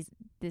 like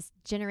this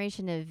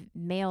generation of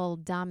male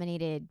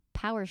dominated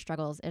power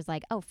struggles is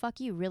like, oh, fuck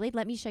you. Really?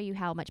 Let me show you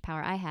how much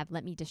power I have.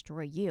 Let me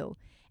destroy you.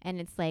 And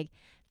it's like,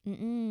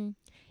 you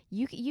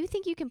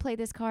think you can play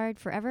this card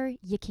forever?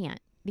 You can't,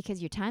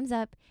 because your time's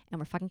up and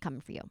we're fucking coming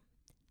for you.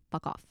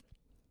 Fuck off.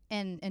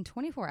 And in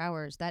 24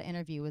 hours, that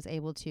interview was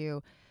able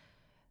to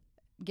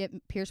get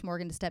Piers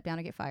Morgan to step down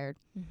and get fired.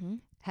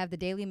 Have the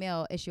Daily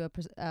Mail issue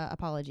a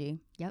apology.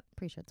 Yep.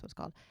 Pretty sure that's what it's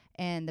called.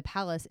 And the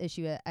Palace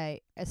issue a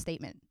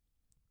statement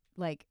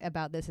like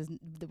about this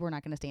we're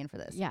not going to stand for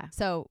this. Yeah.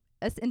 So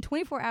in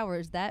 24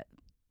 hours, that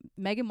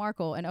Meghan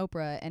Markle and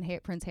Oprah and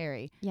Prince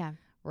Harry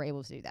were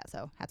able to do that.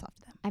 So hats off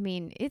to them. I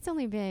mean, it's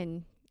only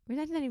been,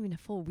 not even a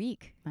full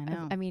week. I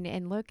know.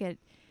 And look at,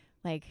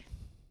 like,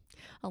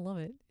 I love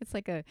it. It's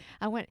like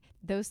I want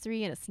those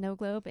three in a snow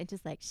globe and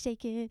just like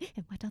shake it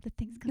and watch all the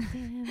things come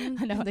down.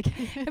 I know.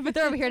 But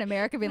they're over here in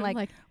America being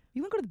like,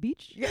 you want to go to the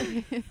beach?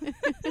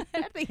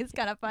 I think it's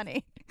kind of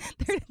funny.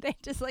 They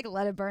just like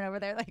let it burn over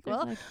there. Like,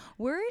 well,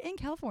 we're in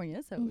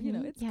California, so,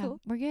 it's cool.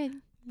 We're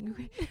good.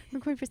 We're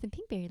going for some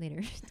pinkberry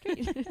later. It's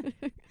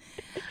great.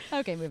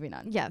 Okay, moving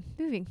on. Yeah,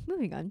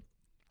 moving on.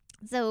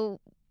 So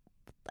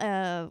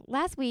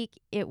last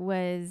week it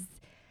was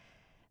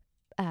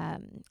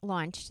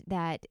launched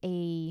that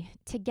a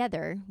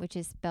Together, which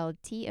is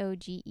spelled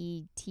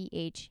TOGETHXR,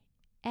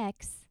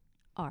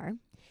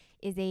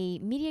 is a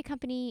media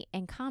company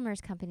and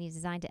commerce company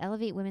designed to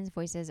elevate women's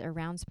voices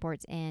around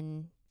sports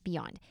and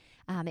beyond.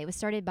 It was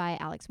started by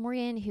Alex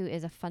Morgan, who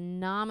is a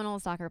phenomenal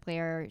soccer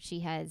player.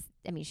 She's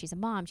a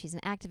mom, she's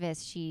an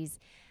activist, she's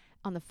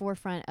on the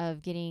forefront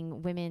of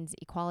getting women's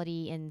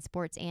equality in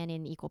sports and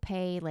in equal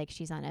pay. Like,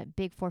 she's on a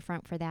big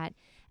forefront for that.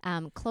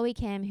 Chloe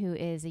Kim, who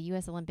is a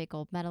U.S. Olympic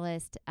gold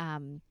medalist,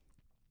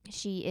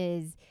 she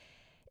is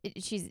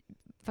she's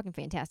fucking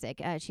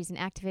fantastic. She's an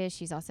activist.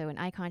 She's also an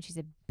icon. She's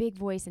a big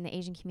voice in the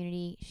Asian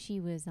community. She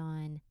was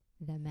on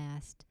The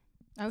Masked.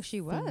 Oh,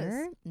 she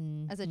was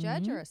as a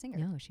judge or a singer?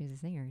 No, she was a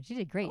singer. She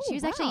did great. Oh, she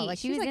was wow. actually like,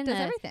 she was in does the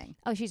everything.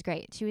 Oh, she's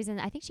great. She was in.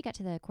 I think she got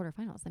to the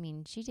quarterfinals. I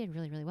mean, she did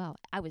really, really well.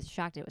 I was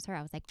shocked it was her.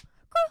 I was like,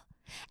 cool.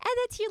 Add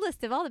that to your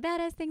list of all the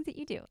badass things that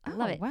you do. I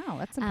love it. Wow,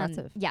 that's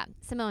impressive. Yeah,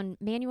 Simone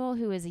Manuel,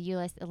 who is a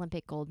U.S.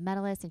 Olympic gold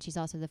medalist, and she's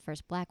also the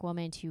first Black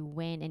woman to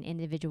win an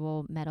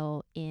individual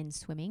medal in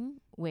swimming,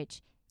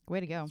 which way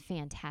to go,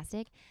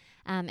 fantastic.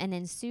 And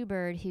then Sue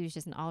Bird, who's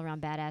just an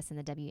all-around badass in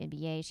the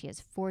WNBA. She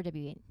has 4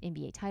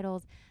 WNBA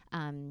titles,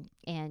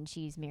 and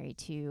she's married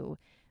to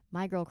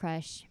my girl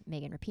crush,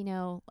 Megan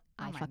Rapinoe.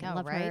 I fucking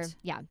love her.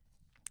 Yeah.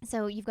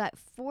 So you've got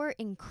 4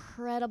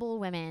 incredible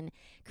women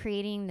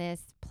creating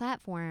this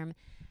platform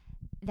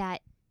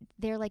that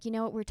they're like, you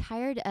know what, we're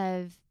tired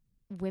of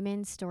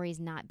women's stories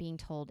not being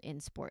told in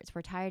sports.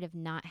 We're tired of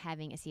not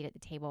having a seat at the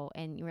table.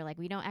 And you were like,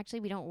 we don't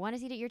want a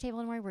seat at your table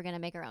anymore. We're going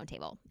to make our own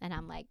table. And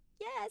I'm like,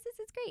 yes, this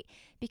is great.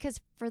 Because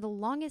for the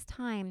longest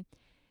time,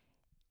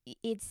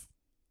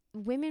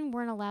 women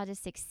weren't allowed to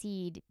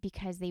succeed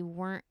because they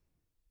weren't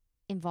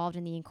involved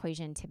in the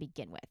equation to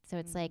begin with. So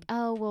it's like,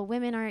 oh, well,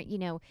 women aren't,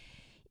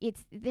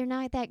 they're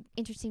not that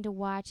interesting to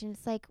watch. And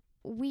it's like,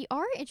 we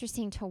are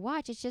interesting to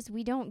watch. It's just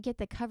we don't get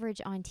the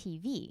coverage on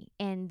TV.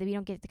 And we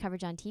don't get the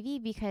coverage on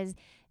TV because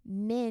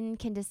men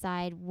can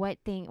decide what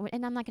thing,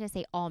 and I'm not going to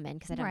say all men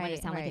because I don't want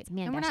to sound like it's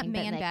man bashing. And we're not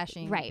man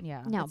bashing. Right.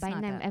 Yeah, no,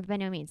 by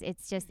no means.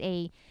 It's just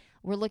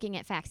we're looking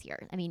at facts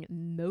here. I mean,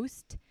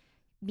 most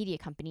media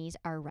companies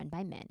are run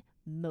by men.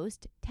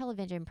 Most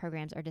television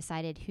programs are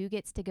decided who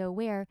gets to go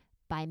where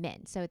by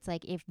men. So it's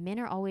like if men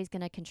are always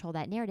going to control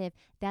that narrative,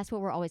 that's what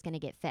we're always going to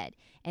get fed.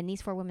 And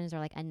these 4 women are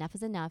like, enough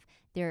is enough.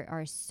 There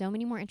are so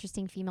many more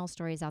interesting female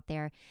stories out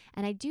there.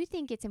 And I do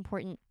think it's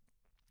important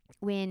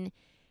when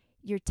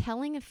you're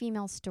telling a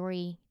female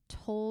story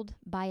told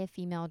by a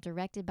female,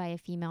 directed by a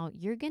female,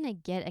 you're going to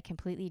get a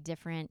completely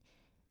different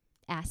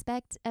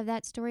aspect of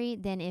that story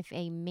than if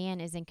a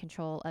man is in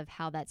control of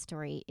how that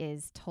story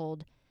is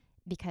told,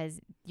 because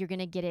you're going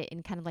to get it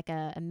in kind of like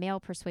a male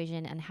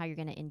persuasion and how you're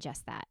going to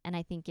ingest that. And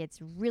I think it's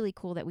really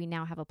cool that we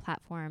now have a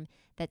platform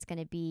that's going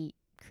to be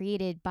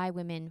created by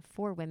women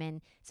for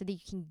women so that you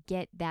can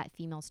get that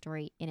female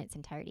story in its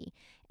entirety.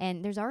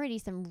 And there's already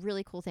some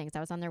really cool things. I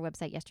was on their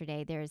website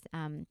yesterday. There's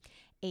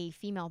a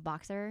female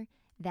boxer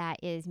that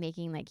is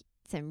making like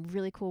some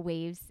really cool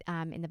waves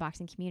in the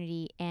boxing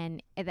community.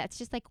 And that's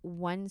just like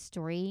one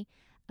story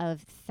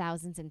of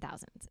thousands and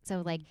thousands.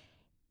 So like,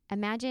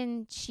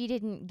 imagine she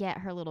didn't get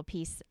her little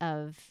piece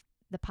of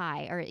the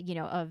pie or,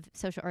 of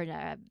social or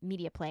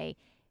media play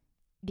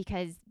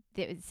because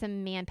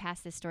some man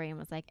passed this story and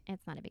was like,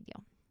 it's not a big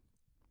deal.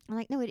 I'm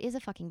like, no, it is a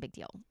fucking big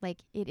deal.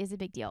 Like, it is a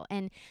big deal.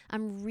 And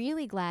I'm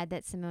really glad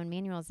that Simone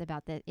Manuel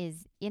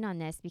is in on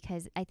this,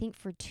 because I think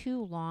for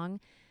too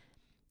long,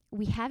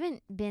 we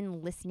haven't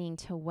been listening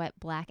to what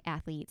Black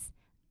athletes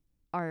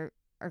are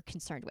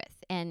concerned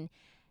with. And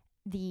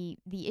the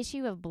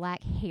issue of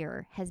Black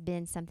hair has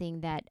been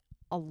something that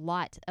a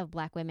lot of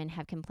Black women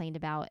have complained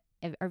about,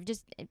 or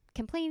just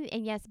complained,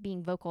 and yes,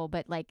 being vocal,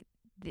 but like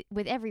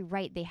with every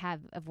right they have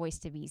a voice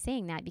to be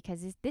saying that,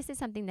 because this is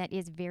something that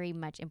is very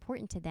much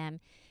important to them,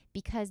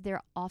 because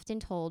they're often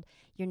told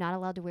you're not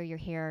allowed to wear your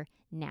hair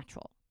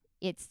natural.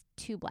 It's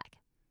too Black.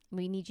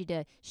 We need you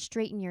to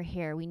straighten your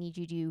hair. We need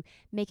you to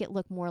make it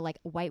look more like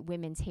white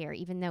women's hair.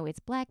 Even though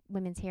it's Black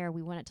women's hair,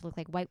 we want it to look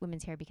like white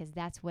women's hair because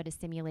that's what it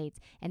stimulates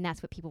and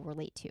that's what people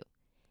relate to.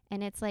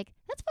 And it's like,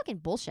 that's fucking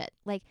bullshit.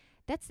 Like,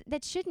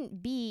 that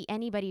shouldn't be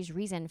anybody's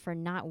reason for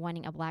not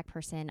wanting a Black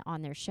person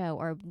on their show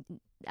or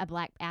a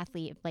Black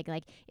athlete. Like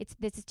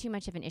this is too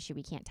much of an issue.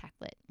 We can't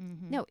tackle it.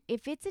 Mm-hmm. No,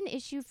 if it's an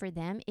issue for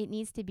them, it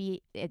needs to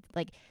be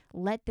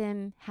let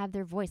them have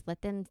their voice.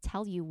 Let them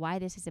tell you why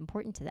this is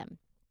important to them.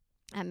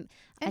 And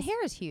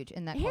hair is huge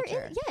in that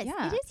culture.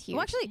 It is huge.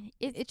 Well, actually,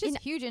 it's just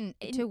huge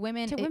to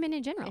women. To women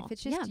in general. If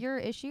it's just your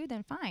issue,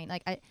 then fine.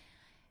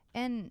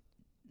 And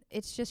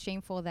it's just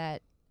shameful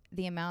that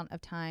the amount of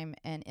time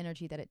and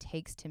energy that it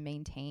takes to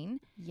maintain.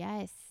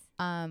 Yes.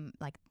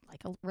 Like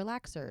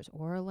relaxers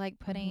or like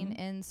putting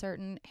in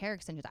certain hair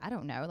extensions. I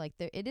don't know. Like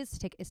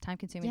it's time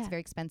consuming. Yeah. It's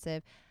very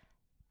expensive.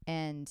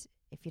 And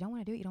if you don't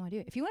want to do it, you don't want to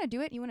do it. If you want to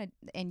do it, you want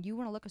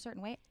to look a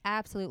certain way,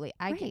 absolutely.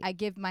 I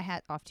give my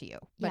hat off to you.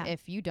 But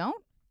if you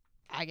don't,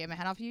 I give my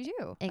hat off to you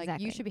too. Exactly.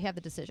 Like, you should have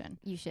the decision.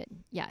 You should.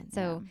 Yeah.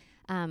 So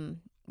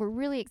we're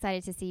really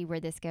excited to see where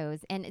this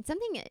goes. And it's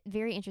something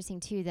very interesting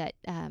too that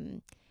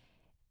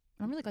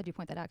I'm really glad you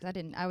point that out,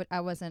 because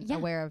I wasn't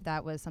aware of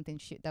that was something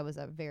that was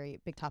a very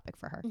big topic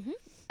for her.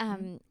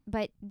 Mm-hmm.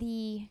 But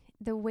the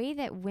way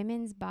that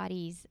women's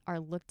bodies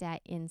are looked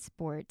at in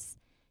sports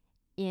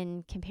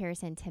in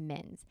comparison to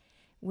men's,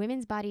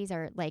 women's bodies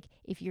are like,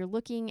 if you're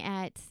looking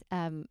at,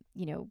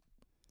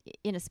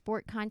 in a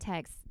sport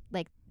context,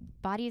 like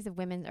bodies of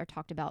women are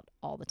talked about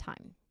all the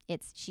time.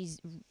 It's she's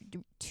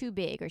too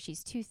big, or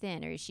she's too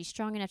thin, or is she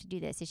strong enough to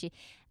do this? Is she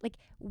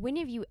when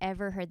have you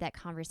ever heard that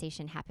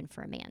conversation happen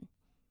for a man?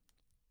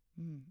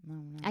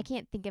 No. I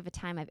can't think of a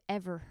time I've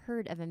ever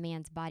heard of a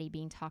man's body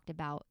being talked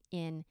about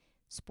in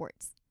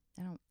sports.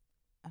 I don't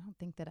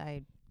think that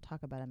I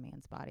talk about a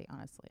man's body,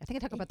 honestly. I think I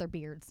talk about their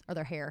beards or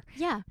their hair.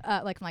 Yeah.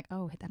 Like I'm like,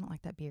 oh, I don't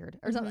like that beard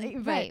or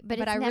something. Right.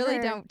 But I really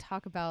never, don't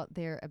talk about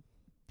their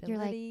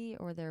ability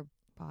or their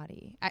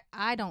body.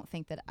 I don't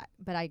think that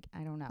but I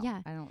don't know.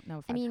 Yeah. I don't know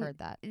if I've heard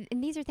that.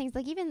 And these are things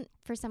like even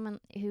for someone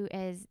who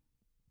is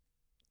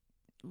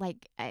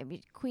like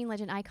Queen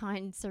legend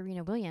icon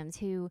Serena Williams,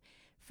 who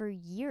for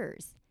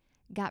years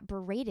got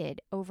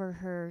berated over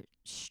her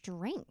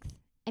strength.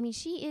 I mean,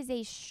 she is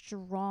a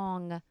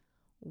strong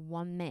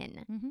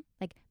woman,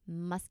 like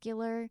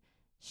muscular,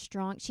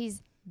 strong.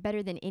 She's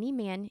better than any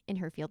man in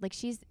her field. Like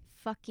she's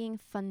fucking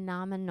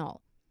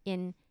phenomenal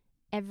in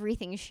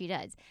everything she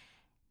does.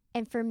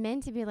 And for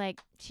men to be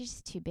like, she's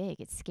just too big.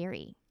 It's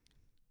scary.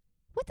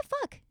 What the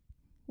fuck?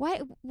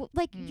 Why?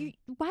 Why do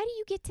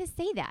you get to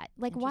say that?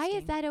 Like, why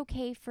is that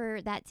okay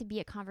for that to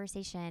be a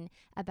conversation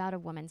about a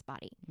woman's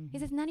body?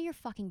 Because it's none of your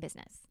fucking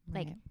business.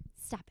 Right. Like,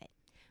 stop it.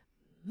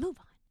 Move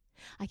on.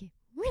 I get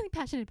really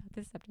passionate about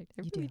this subject.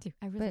 I really do.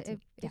 I really do.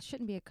 It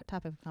shouldn't be a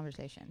topic of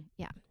conversation.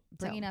 Yeah.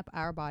 Bringing up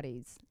our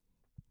bodies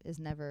is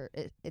never,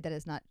 that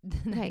is not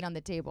on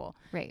the table.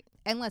 Right.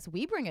 Unless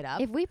we bring it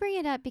up. If we bring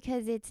it up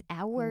because it's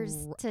ours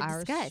to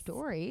discuss. Our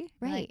story.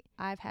 Right. Like,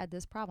 I've had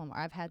this problem or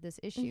I've had this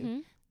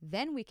issue.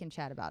 Then we can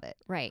chat about it.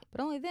 Right. But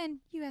only then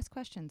you ask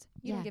questions.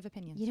 You don't give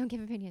opinions. You don't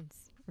give opinions.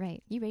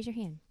 Right. You raise your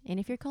hand. And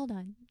if you're called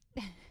on,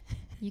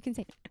 you can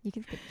say it. You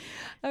can speak.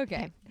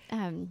 Okay.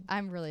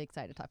 I'm really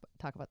excited to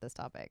talk about this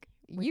topic.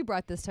 You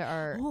brought this to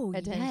our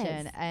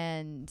attention,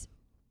 and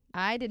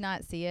I did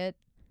not see it,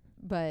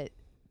 but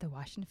the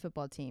Washington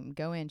football team,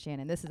 go in,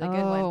 Shannon. This is a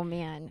good one. Oh,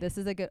 man. This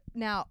is a good.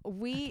 Now,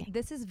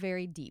 this is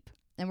very deep,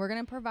 and we're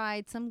going to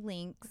provide some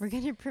links. We're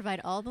going to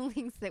provide all the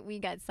links that we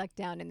got sucked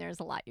down, and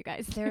there's a lot, you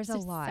guys. There's a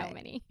lot. So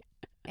many.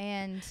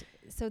 And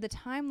so the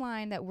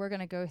timeline that we're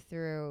going to go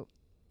through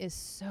is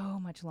so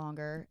much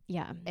longer.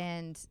 Yeah.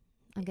 And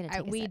I'm going to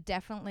take we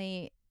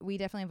definitely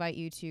invite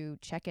you to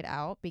check it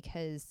out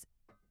because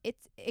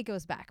it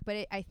goes back,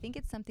 but I think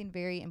it's something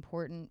very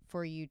important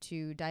for you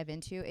to dive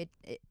into. It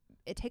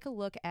take a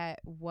look at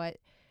what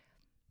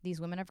these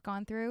women have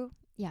gone through.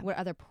 Yeah. What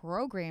other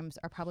programs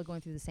are probably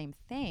going through the same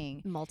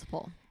thing.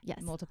 Multiple.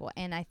 Yes. Multiple.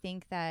 And I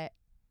think that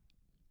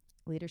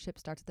leadership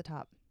starts at the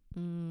top.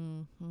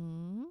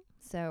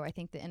 So I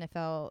think the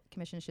NFL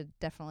commission should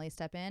definitely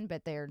step in,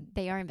 but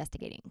they are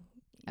investigating.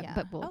 Yeah.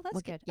 But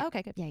that's good. Yeah.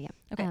 Okay, good. Yeah.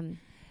 Okay.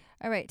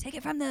 All right. Take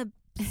it from the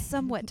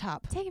somewhat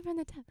top. Take it from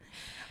the top.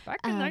 Back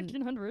in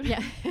 1900.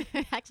 Yeah.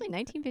 Actually,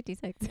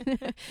 1956.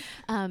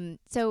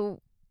 So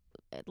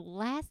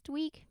last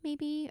week,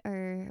 maybe,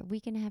 or a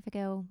week and a half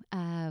ago,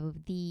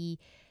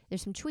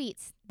 there's some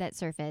tweets that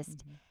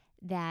surfaced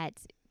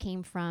that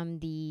came from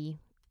the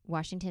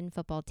Washington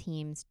football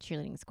team's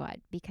cheerleading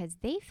squad because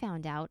they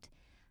found out,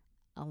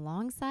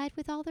 alongside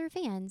with all their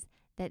fans,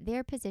 that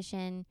their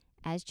position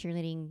as the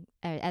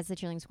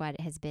cheerleading squad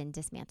has been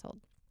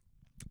dismantled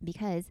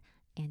because,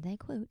 and I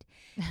quote,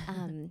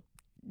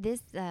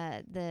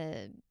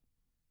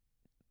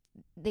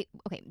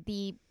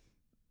 the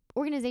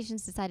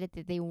organizations decided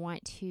that they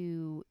want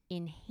to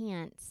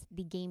enhance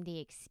the game day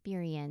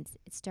experience,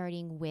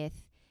 starting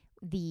with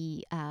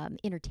the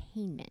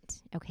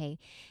entertainment, okay?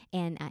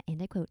 And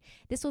I quote,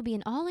 "This will be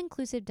an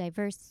all-inclusive,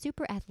 diverse,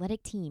 super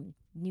athletic team,"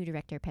 new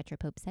director Petra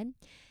Pope said.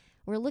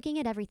 "We're looking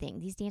at everything.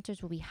 These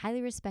dancers will be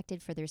highly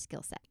respected for their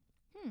skill set."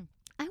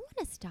 I want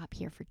to stop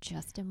here for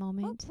just a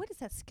moment. What does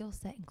that skill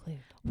set include?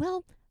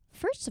 Well,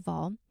 first of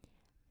all,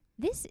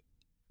 this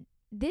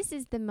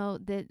is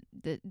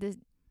the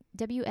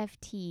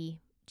WFT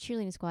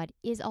cheerleading squad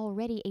is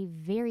already a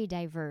very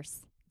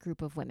diverse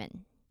group of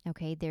women.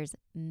 Okay, there's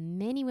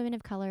many women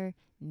of color,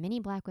 many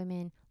black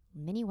women,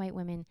 many white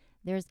women.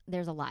 There's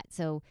a lot.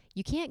 So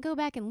you can't go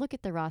back and look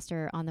at the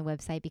roster on the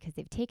website because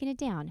they've taken it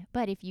down.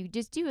 But if you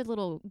just do a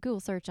little Google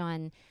search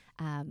on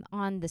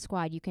the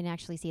squad, you can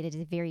actually see it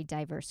is a very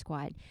diverse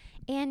squad.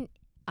 And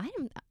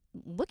I'm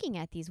looking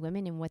at these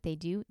women and what they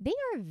do. They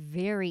are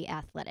very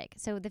athletic.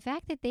 So the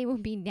fact that they will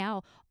be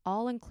now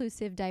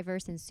all-inclusive,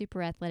 diverse, and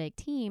super athletic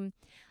team,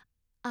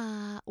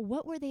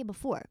 what were they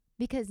before?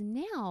 Because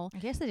now, I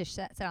guess they just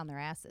sat on their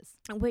asses,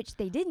 which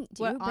they didn't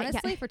do. Well,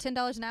 honestly, for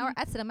 $10 an hour,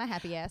 I'd sit on my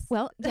happy ass.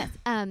 Well, yes.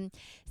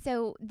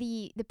 So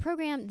the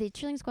program, the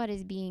cheerleading squad,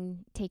 is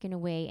being taken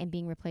away and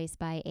being replaced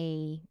by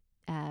a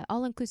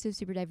all-inclusive,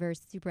 super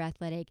diverse, super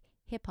athletic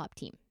hip hop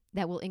team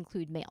that will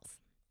include males.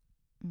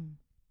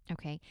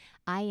 Okay,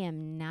 I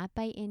am not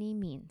by any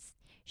means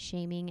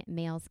shaming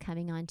males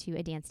coming onto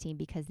a dance team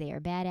because they are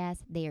badass.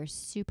 They are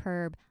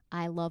superb.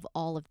 I love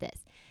all of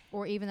this.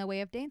 Or even a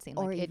way of dancing.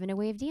 Or even a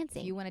way of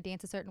dancing. If you want to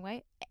dance a certain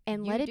way.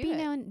 And let it be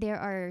known, there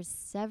are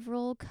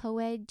several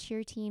co-ed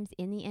cheer teams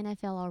in the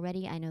NFL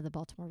already. I know the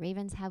Baltimore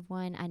Ravens have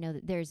one. I know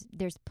that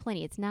there's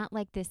plenty. It's not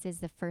like this is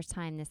the first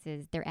time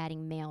they're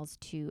adding males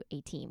to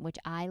a team, which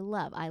I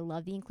love. I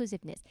love the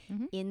inclusiveness.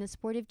 In the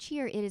sport of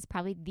cheer, it is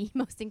probably the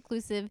most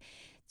inclusive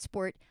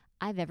sport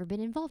I've ever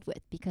been involved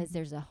with because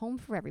there's a home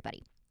for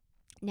everybody.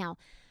 Now,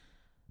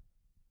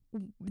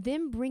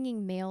 them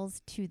bringing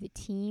males to the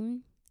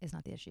team Is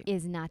not the issue.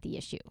 is not the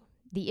issue.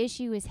 The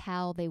issue is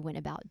how they went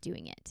about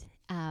doing it.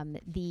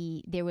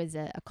 There was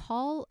a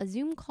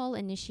Zoom call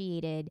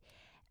initiated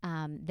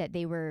that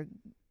they were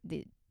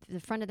the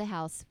front of the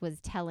house was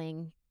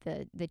telling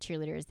the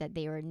cheerleaders that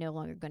they were no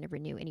longer going to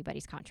renew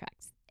anybody's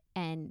contracts,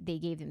 and they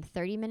gave them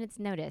 30 minutes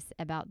notice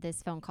about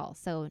this phone call.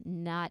 So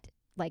not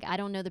like, I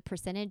don't know the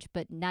percentage,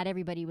 but not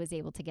everybody was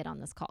able to get on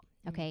this call.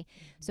 Okay.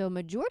 So a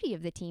majority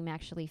of the team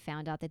actually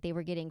found out that they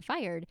were getting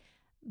fired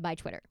by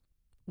Twitter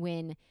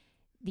when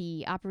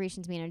the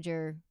operations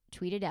manager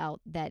tweeted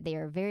out that they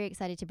are very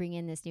excited to bring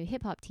in this new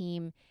hip hop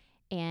team,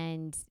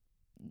 and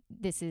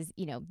this is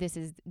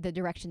the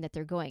direction that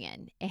they're going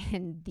in.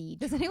 And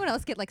does anyone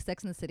else get like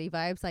Sex and the City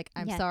vibes? Like,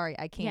 I'm Yeah. sorry,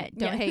 I can't.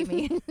 Yeah. Don't hate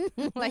me.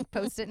 Like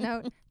Post-it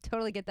note.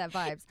 Totally get that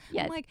vibes.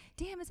 Yes. I'm like,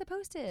 damn, it's a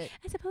Post-it.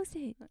 As a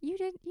Post-it, you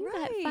got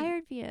Right.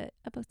 fired via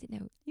a Post-it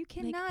note. You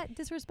cannot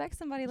disrespect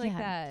somebody like Yeah.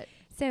 that.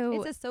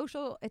 So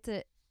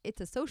It's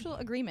a social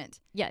agreement.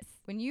 yes,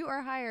 When you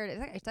are hired,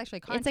 it's actually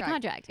a contract. it's a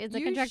contract. It's a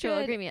You contractual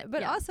should- agreement.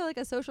 But yeah. also like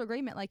a social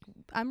agreement. Like,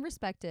 I'm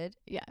respected.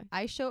 yeah,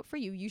 I show up for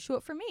you. You show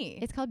up for me.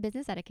 it's called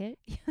business etiquette.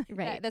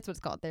 Right. Yeah, that's what it's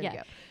called. There Yeah. you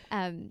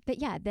go. But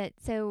yeah,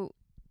 so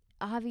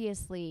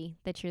obviously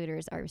the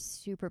cheerleaders are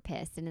super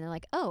pissed, and they're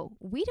like, "Oh,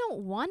 we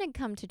don't want to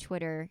come to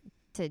Twitter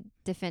to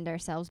defend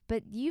ourselves,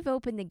 but you've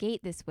opened the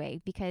gate this way,"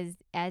 because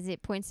as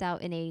it points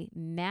out in a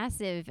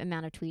massive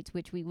amount of tweets,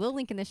 which we will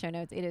link in the show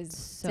notes, it is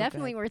So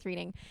definitely good. worth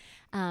reading.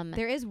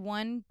 There is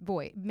one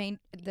boy,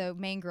 the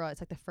main girl.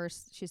 It's like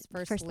she's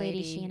first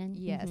Lady Shannon.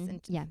 Yes, Mhm.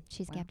 and yeah,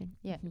 she's wow. captain.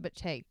 yeah. Mhm. But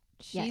hey,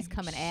 Yeah, she's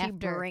coming she after.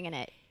 bringing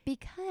it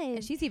because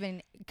And she's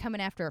even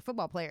coming after our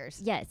football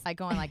players. yes, Like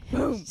going like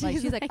boom. Like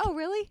she's like, like- oh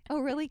really? Oh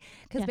really?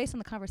 Because Yeah. based on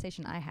the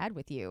conversation I had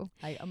with you,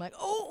 I'm like,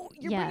 oh,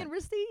 you're Yeah. bringing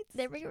receipts.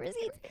 they're bringing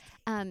receipts.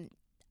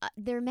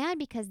 They're mad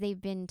because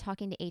they've been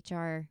talking to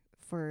HR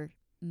for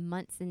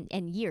months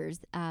and years.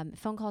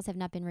 Phone calls have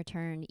not been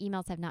returned.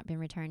 Emails have not been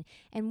returned.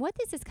 And what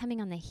this is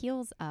coming on the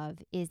heels of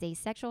is a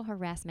sexual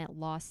harassment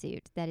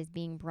lawsuit that is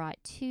being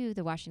brought to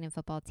the Washington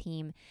football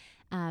team.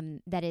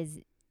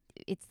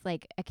 It's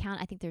like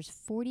I think there's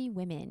 40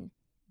 women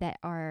that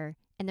are,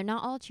 and they're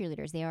not all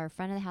cheerleaders. They are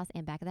front of the house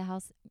and back of the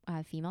house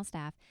female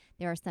staff.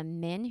 There are some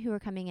men who are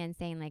coming in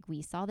saying like,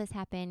 we saw this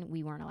happen.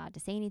 We weren't allowed to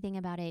say anything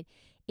about it.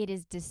 It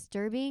is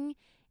disturbing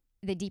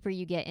the deeper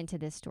you get into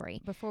this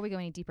story. Before we go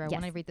any deeper, I Yes.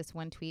 want to read this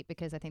one tweet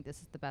because I think this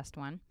is the best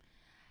one.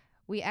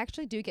 We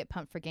actually do get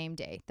pumped for game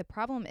day. The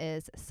problem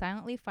is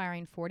silently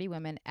firing 40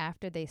 women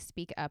after they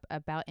speak up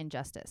about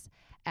injustice.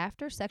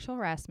 After sexual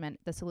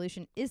harassment, the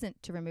solution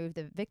isn't to remove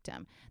the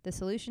victim. The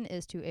solution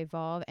is to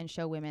evolve and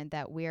show women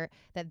that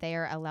they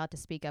are allowed to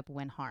speak up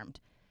when harmed.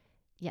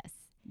 Yes.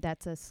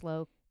 That's a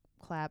slow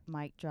clap,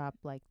 mic drop.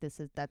 Like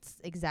that's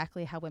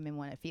exactly how women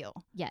want to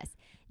feel. Yes.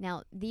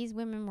 Now, these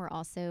women were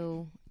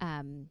also,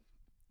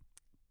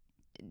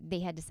 they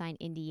had to sign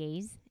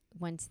NDAs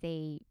once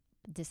they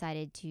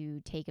decided to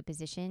take a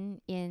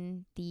position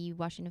in the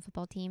Washington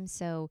football team.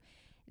 So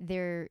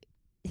their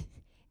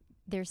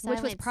silence,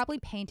 Which was probably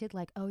painted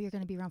like, oh, you're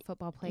going to be around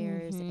football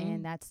players Mhm.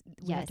 and we have to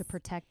Yes.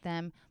 protect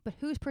them. But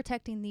who's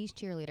protecting these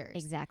cheerleaders?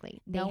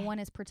 exactly. No They- one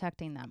is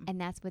protecting them. And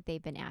that's what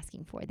they've been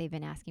asking for. They've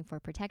been asking for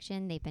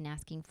protection. They've been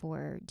asking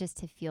for just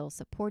to feel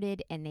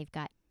supported, and they've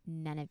got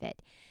none of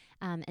it.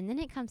 And then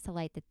it comes to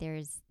light that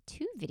there's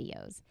 2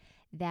 videos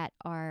that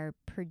are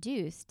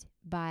produced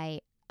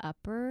by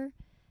upper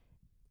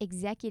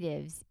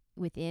executives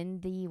within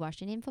the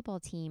Washington football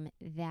team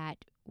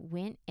that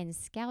went and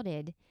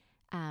scouted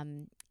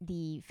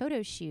the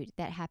photo shoot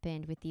that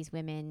happened with these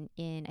women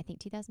in, I think,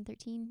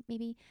 2013,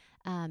 maybe,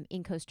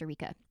 in Costa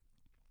Rica.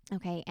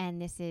 Okay,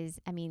 and this is,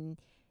 I mean,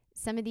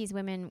 some of these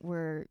women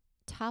were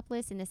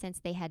topless in the sense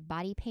they had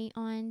body paint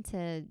on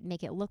to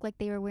make it look like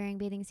they were wearing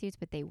bathing suits,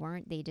 but they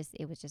weren't.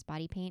 It was just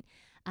body paint.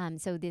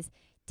 So this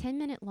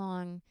 10-minute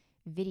long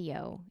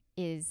video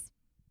is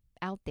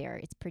out there.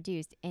 It's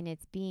produced, and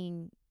it's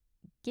being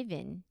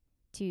given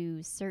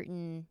to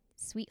certain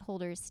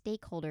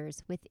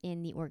stakeholders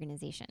within the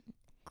organization.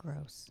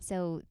 Gross.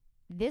 So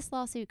this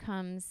lawsuit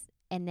comes,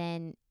 and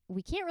then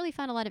we can't really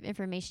find a lot of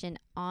information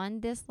on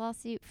this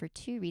lawsuit for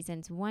 2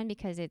 reasons. One,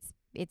 because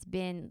it's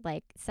been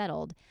like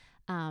settled.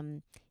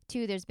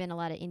 2, there's been a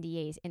lot of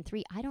NDAs. And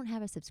 3, I don't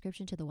have a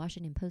subscription to the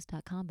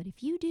WashingtonPost.com, but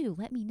if you do,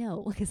 let me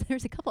know, because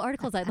there's a couple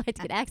articles I'd like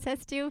to get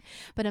access to,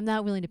 but I'm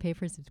not willing to pay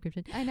for a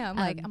subscription. I know.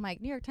 I'm like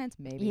New York Times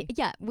maybe.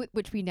 Yeah,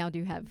 which we now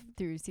do have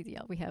through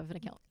CZL. We have an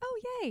account. Oh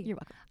yay! You're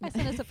welcome. I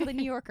signed us up for the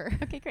New Yorker.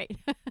 Okay, great.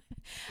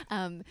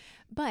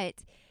 But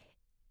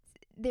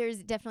there's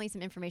definitely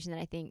some information that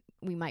I think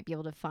we might be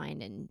able to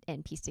find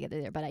and piece together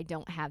there, but I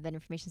don't have that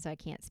information, so I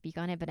can't speak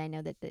on it. But I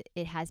know that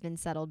it has been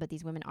settled, but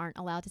these women aren't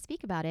allowed to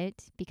speak about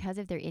it because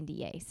of their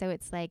NDA. So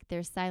it's like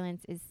their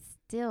silence is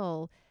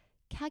still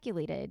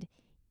calculated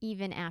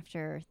even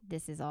after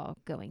this is all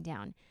going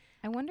down.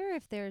 I wonder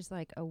if there's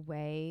like a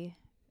way.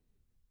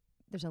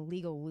 There's a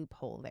legal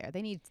loophole there.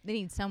 They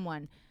need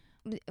someone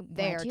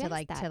there to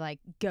like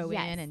go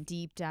in and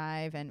deep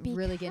dive and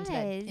really get into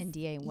that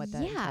NDA and what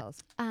that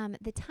entails.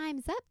 The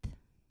Time's Up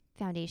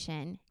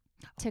Foundation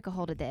took a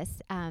hold of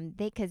this.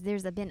 Because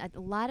there's been a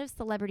lot of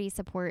celebrity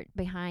support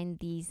behind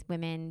these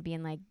women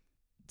being like,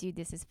 dude,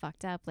 this is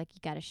fucked up. Like, you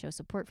got to show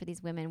support for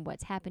these women.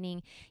 What's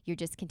happening? You're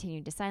just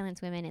continuing to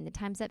silence women. And the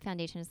Time's Up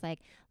Foundation is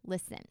like,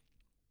 listen,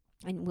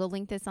 and we'll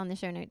link this on the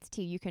show notes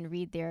too. You can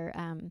read their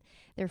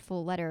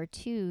full letter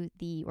to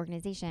the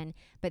organization,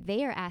 but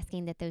they are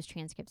asking that those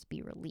transcripts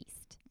be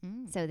released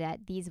so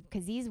that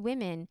because these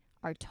women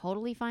are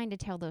totally fine to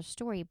tell their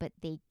story, but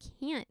they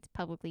can't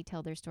publicly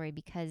tell their story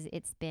because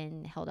it's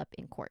been held up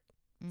in court.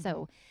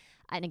 So,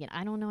 and again,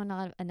 I don't know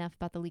enough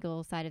about the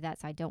legal side of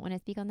that, so I don't want to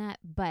speak on that,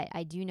 but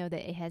I do know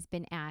that it has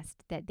been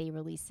asked that they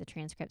release the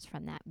transcripts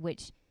from that,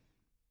 which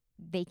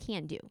they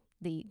can do.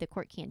 The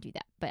court can do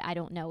that, but I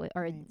don't know,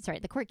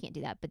 the court can't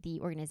do that, but the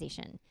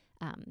organization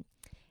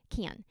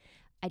can.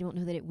 I don't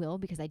know that it will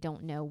because I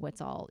don't know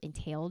what's all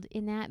entailed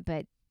in that,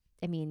 but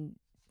I mean,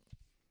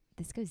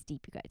 this goes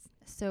deep, you guys.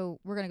 So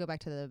we're going to go back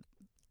to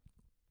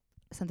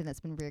something that's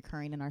been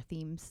reoccurring in our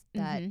themes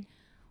that,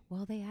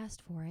 well, they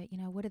asked for it. You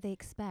know, what do they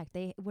expect?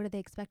 What do they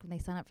expect when they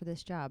sign up for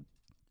this job?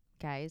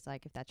 Guys,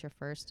 like if that's your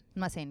first,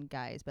 I'm not saying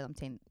guys, but I'm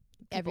saying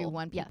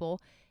people,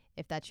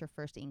 if that's your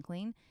first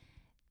inkling,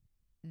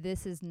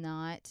 that's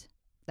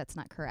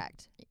not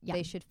correct. Yeah.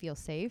 They should feel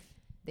safe.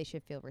 They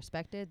should feel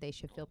respected. They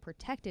should feel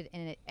protected.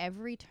 And at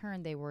every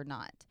turn, they were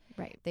not.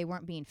 Right. They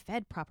weren't being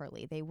fed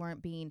properly. There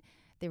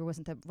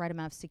wasn't the right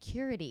amount of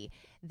security.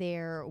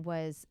 There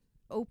was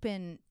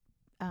open,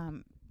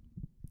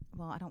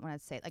 well, I don't want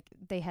to say, like,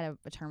 they had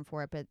a term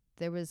for it, but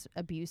there was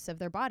abuse of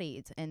their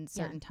bodies in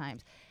certain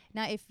times.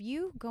 Now, if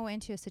you go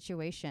into a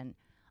situation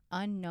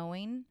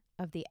unknowing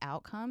of the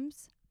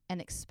outcomes and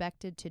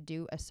expected to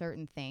do a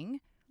certain thing,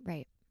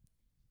 right,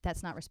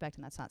 that's not respect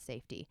and that's not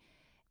safety.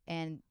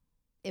 And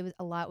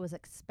a lot was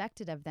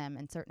expected of them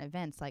in certain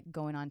events, like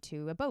going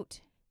onto a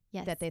boat.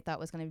 Yes. That they thought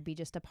was going to be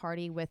just a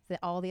party with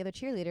all the other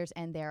cheerleaders,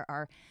 and there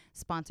are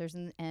sponsors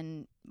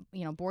and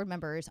board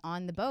members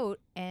on the boat,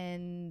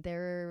 and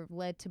they're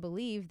led to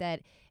believe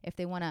that if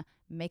they want to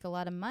make a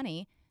lot of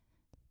money,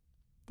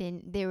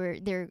 then they're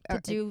to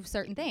do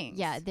certain things.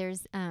 Yeah,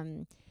 there's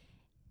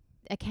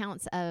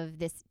accounts of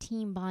this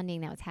team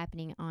bonding that was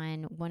happening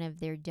on one of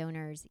their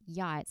donors'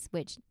 yachts,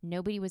 which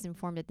nobody was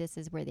informed that this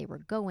is where they were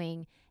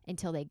going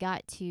until they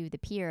got to the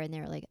pier, and they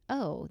were like,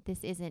 "Oh,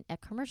 this isn't a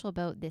commercial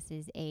boat. This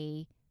is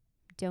a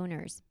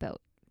donor's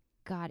boat."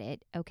 Got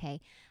it.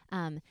 Okay.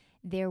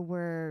 There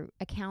were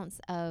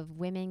accounts of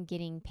women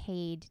getting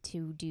paid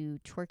to do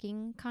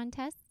twerking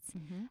contests.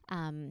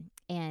 And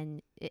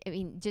I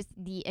mean, just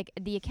the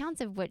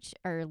accounts of which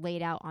are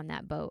laid out on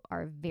that boat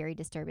are very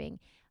disturbing.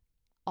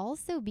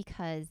 Also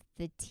because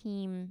the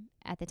team,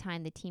 at the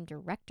time, the team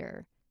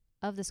director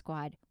of the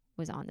squad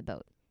was on the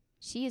boat.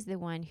 She is the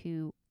one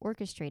who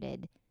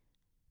orchestrated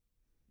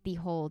the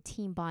whole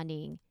team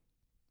bonding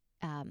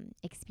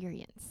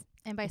experience.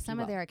 And by some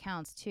of their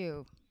accounts,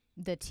 too,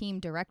 the team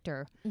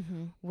director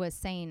was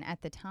saying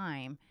at the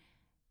time,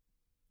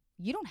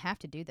 you don't have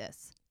to do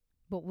this,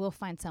 but we'll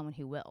find someone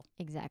who will.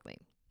 Exactly.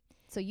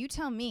 So you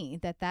tell me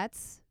that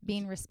that's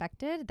being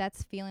respected,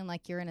 that's feeling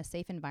like you're in a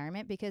safe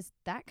environment, because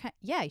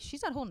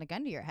she's not holding a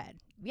gun to your head.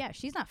 Yeah,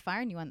 she's not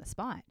firing you on the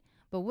spot.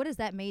 But what is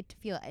that made to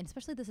feel? And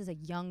especially this is a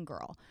young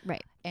girl.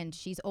 Right. And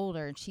she's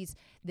older, and she's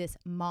this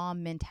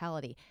mom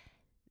mentality.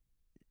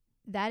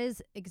 That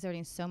is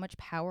exerting so much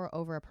power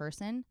over a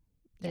person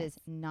that is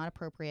not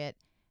appropriate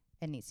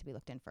and needs to be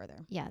looked in further.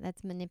 Yeah,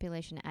 that's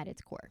manipulation at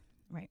its core.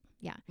 Right.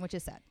 Yeah. Which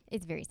is sad.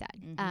 It's very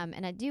sad.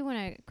 And I do want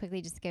to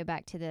quickly just go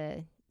back to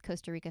the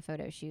Costa Rica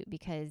photo shoot,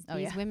 because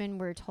these women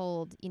were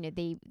told,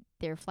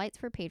 their flights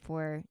were paid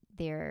for,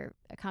 their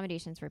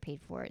accommodations were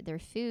paid for, their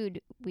food,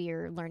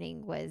 we're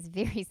learning, was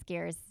very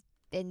scarce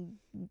and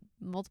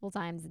multiple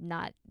times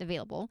not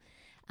available.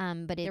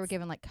 But they were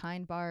given like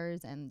Kind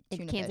bars and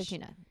cans of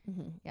tuna.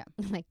 Yeah.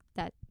 Like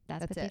that's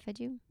what they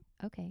fed you?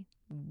 Okay.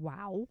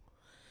 Wow.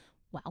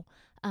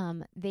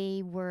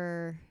 They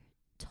were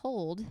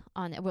told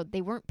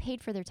they weren't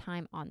paid for their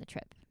time on the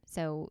trip.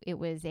 So it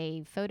was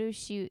a photo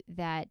shoot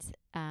that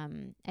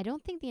I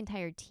don't think the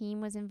entire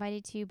team was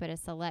invited to, but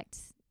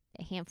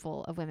a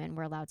handful of women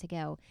were allowed to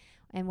go.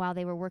 And while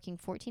they were working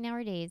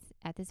 14-hour days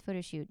at this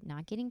photo shoot,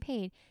 not getting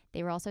paid,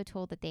 they were also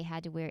told that they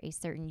had to wear a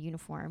certain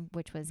uniform,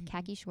 which was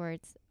khaki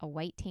shorts, a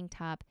white tank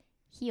top,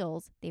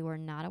 heels. They were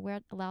not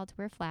allowed to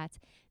wear flats,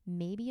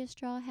 maybe a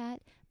straw hat,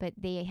 but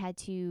they had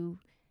to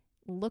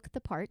look the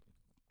part.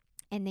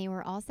 And they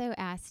were also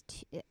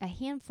asked, a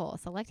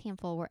select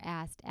handful were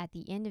asked at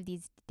the end of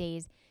these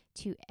days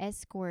to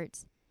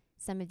escort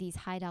some of these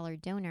high-dollar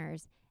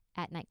donors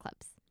at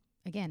nightclubs.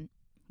 Again,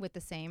 with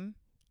the same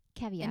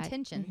caveat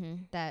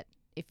intention that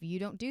if you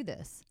don't do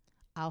this,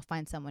 I'll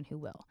find someone who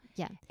will.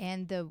 Yeah.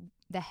 And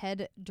the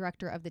head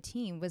director of the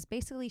team was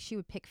basically, she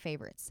would pick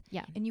favorites.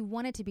 Yeah. And you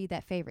want it to be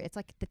that favorite. It's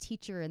like the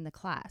teacher in the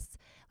class.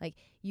 Like,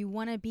 you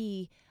want to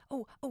be,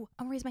 I'll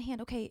raise my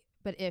hand. Okay.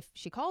 But if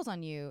she calls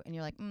on you and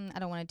you're like, I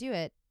don't want to do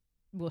it,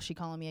 will she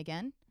call on me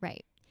again?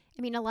 Right.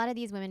 I mean, a lot of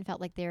these women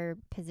felt like their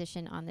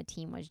position on the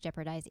team was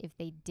jeopardized if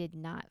they did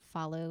not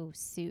follow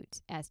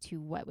suit as to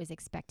what was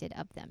expected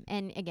of them.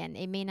 And again,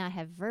 they may not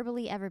have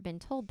verbally ever been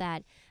told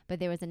that, but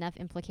there was enough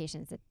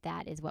implications that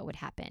that is what would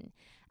happen.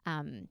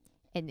 And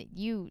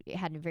you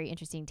had a very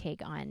interesting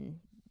take on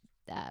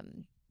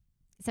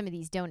some of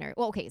these donor.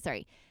 Well, okay,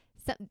 sorry.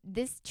 So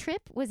this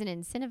trip was an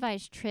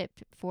incentivized trip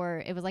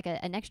for, it was like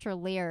an extra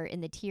layer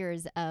in the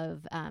tiers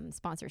of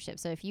sponsorship.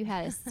 So if you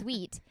had a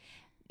suite,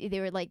 they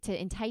were like to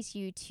entice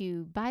you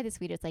to buy the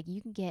suite. It's like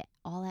you can get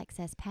all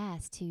access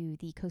pass to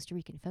the Costa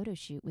Rican photo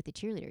shoot with the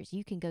cheerleaders.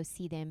 You can go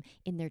see them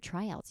in their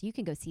tryouts. You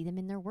can go see them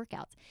in their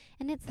workouts.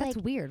 And it's That's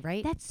like, weird,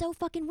 right? that's so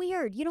fucking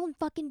weird. You don't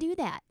fucking do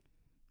that.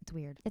 It's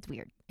weird. It's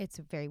weird. It's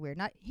very weird.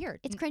 Not here.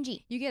 It's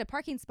cringy. You get a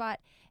parking spot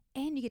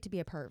and you get to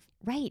be a perv.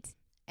 Right.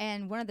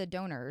 And one of the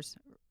donors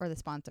or the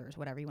sponsors,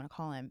 whatever you want to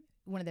call him,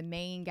 one of the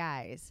main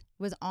guys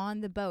was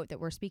on the boat that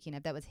we're speaking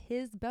of. That was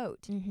his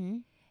boat. Mm-hmm.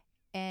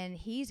 And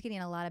he's getting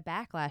a lot of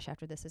backlash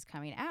after this is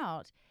coming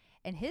out.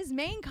 And his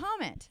main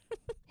comment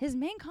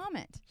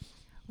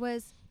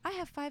was, I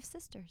have 5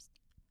 sisters.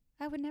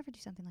 I would never do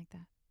something like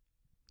that.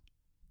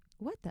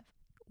 What the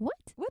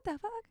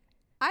fuck?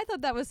 I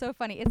thought that was so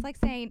funny. It's like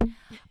saying,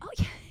 oh,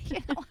 yeah,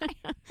 I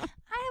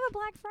have a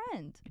black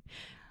friend.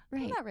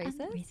 Right. I'm not racist. I'm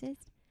not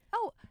racist.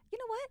 Oh, you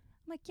know what?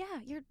 I'm like, yeah,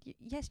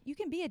 yes, you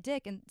can be a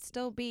dick and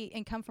still be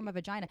and come from a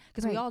vagina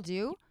because we Right. all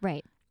do.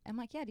 Right. I'm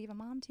like, yeah, do you have a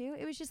mom too?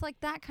 It was just like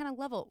that kind of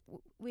level.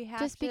 We have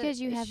Just to because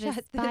you have shut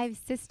this 5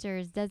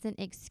 sisters doesn't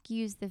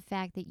excuse the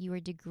fact that you are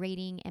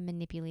degrading and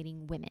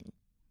manipulating women.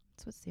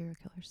 That's what serial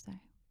killers say.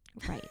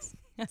 Right.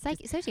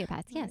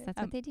 Sociopaths. Yes,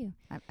 that's what they do.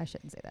 I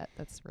shouldn't say that.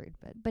 That's rude,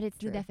 But it's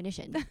True. the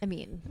definition. I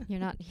mean, you're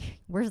not.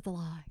 Where's the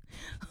lie?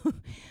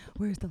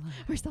 where's the lie?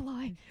 Where's the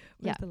lie?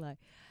 Where's the lie?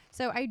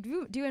 So I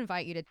do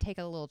invite you to take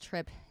a little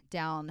trip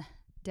down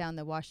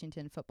the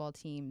Washington football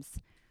team's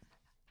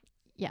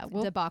Yeah.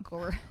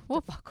 debacle.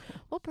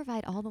 We'll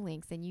provide all the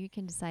links, and you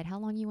can decide how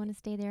long you want to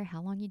stay there,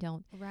 how long you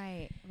don't.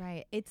 Right.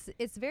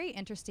 It's very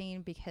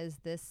interesting because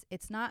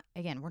it's not,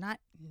 again, we're not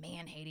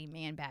man-hating,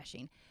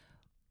 man-bashing,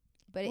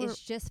 but it's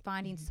just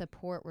finding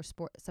support where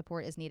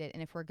support is needed.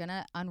 And if we're going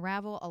to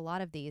unravel a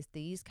lot of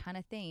these kind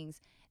of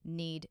things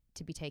need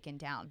to be taken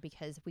down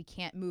because we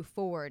can't move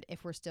forward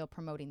if we're still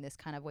promoting this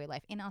kind of way of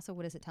life. And also,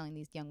 what is it telling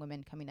these young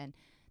women coming in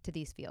to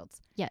these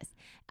fields? Yes.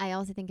 I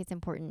also think it's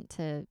important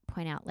to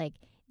point out, like,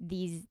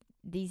 these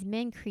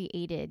men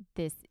created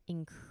this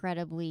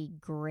incredibly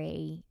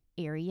gray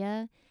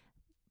area,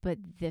 but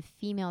the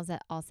females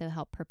that also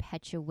help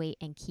perpetuate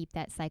and keep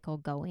that cycle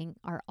going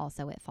are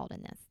also at fault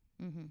in this.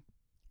 Mm-hmm.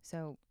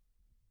 So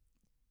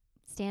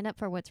stand up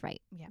for what's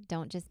right. Yeah.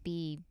 Don't just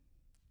be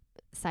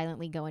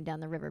silently going down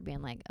the river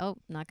being like, oh,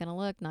 not going to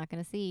look, not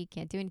going to see,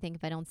 can't do anything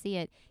if I don't see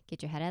it.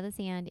 Get your head out of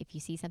the sand. If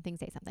you see something,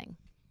 say something.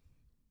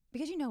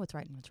 because you know what's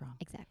right and what's wrong.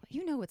 Exactly.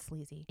 You know what's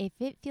sleazy. If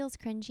it feels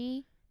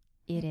cringy,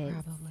 it is.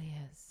 Probably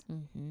is.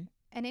 Mm-hmm.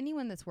 And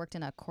anyone that's worked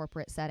in a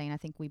corporate setting, I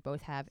think we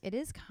both have, it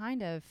is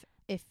kind of,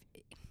 if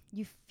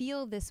you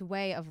feel this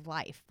way of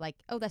life, like,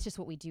 oh, that's just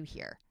what we do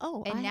here.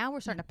 Oh, And now we're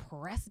starting to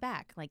press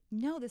back. Like,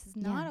 no, this is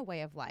not Yeah. a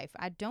way of life.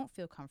 I don't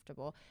feel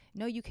comfortable.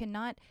 No, you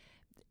cannot,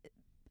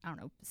 I don't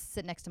know,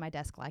 sit next to my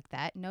desk like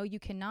that. No, you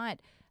cannot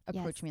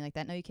approach Yes. me like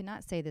that. No, you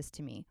cannot say this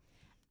to me.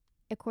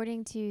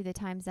 According to the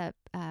Time's Up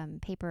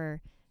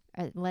paper,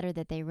 letter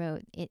that they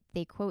wrote,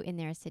 they quote in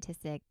their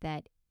statistic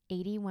that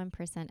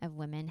 81% of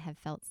women have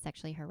felt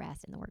sexually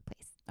harassed in the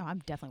workplace. Oh, I'm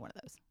definitely one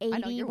of those. I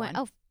know you're one.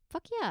 Oh,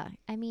 fuck yeah.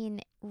 I mean,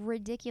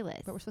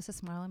 ridiculous. But we're supposed to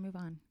smile and move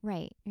on.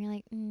 Right. And you're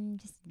like,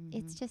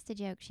 it's just a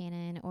joke,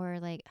 Shannon. Or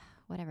like,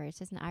 whatever, it's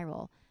just an eye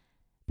roll.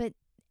 But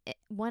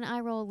one eye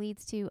roll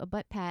leads to a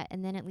butt pat,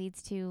 and then it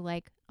leads to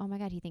like, oh my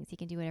God, he thinks he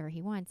can do whatever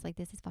he wants. Like,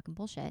 this is fucking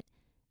bullshit.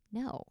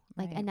 No,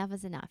 like Right. enough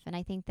is enough. And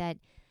I think that,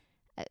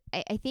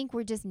 I think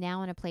we're just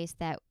now in a place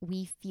that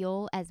we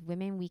feel as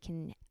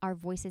women, our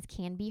voices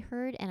can be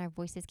heard, and our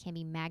voices can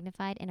be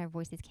magnified, and our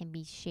voices can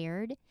be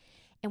shared.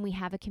 And we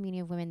have a community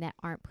of women that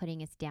aren't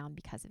putting us down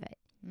because of it.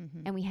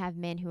 Mm-hmm. And we have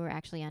men who are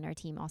actually on our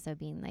team also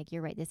being like,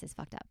 you're right, this is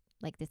fucked up.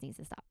 Like, this needs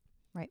to stop.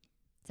 Right.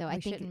 So We I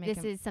shouldn't think make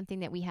this 'em- is something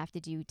that we have to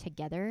do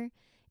together,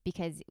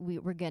 because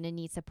we're going to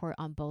need support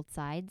on both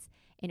sides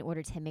in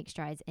order to make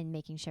strides in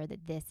making sure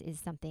that this is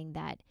something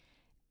that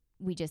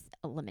we just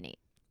eliminate.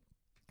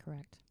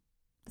 Correct.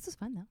 This was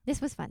fun, though.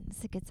 This was fun. This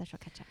is a good social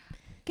catch-up.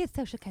 Good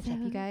social catch-up,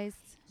 you guys.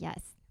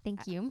 Yes.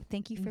 Thank you.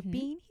 Thank you for Mhm.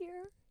 being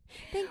here.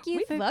 Thank you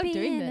We for love being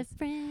doing a this.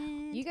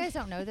 friend. You guys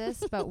don't know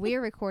this, but we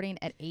are recording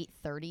at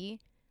 8:30.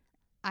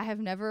 I have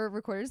never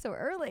recorded so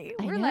early.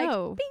 I We're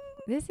know. like, bing.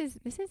 This is,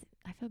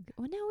 I feel good.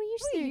 Well, no, we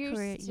usually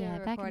record. used to Yeah,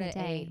 back in record the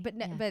at day. 8, but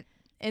yeah. but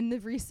in the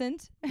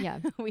recent, yeah.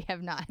 we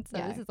have not. So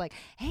Yeah. this is like,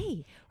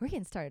 hey, we're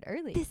getting started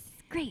early. This is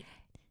great.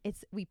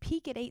 We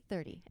peak at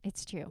 8:30.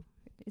 It's true.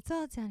 It's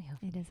all downhill.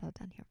 It is all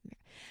down here from here.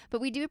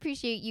 But we do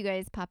appreciate you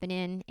guys popping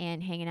in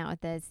and hanging out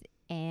with us.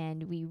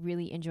 and we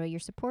really enjoy your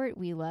support.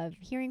 We love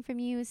hearing from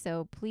you,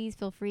 so please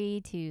feel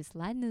free to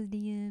slide in those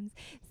DMs,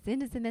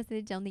 send us a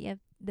message on the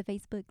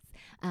Facebooks,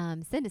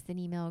 send us an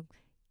email,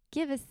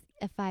 give us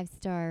a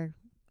 5-star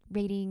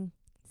rating,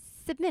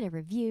 submit a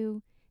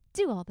review,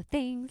 do all the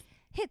things.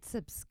 Hit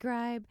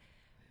subscribe,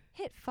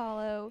 hit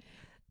follow.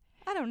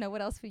 I don't know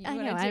what else you want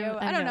to do.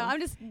 I don't know. I'm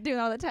just doing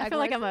all the tag. I feel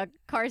like I'm a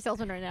car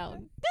salesman right now.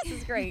 This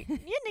is great.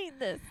 You need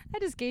this. I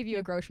just gave you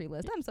a grocery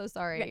list. I'm so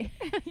sorry.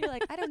 Right. You're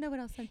like, I don't know what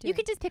else I'm doing. You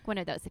can just pick one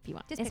of those if you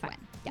want. Just pick one.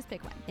 Just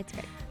pick one. It's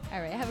great.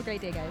 All right. Have a great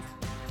day, guys.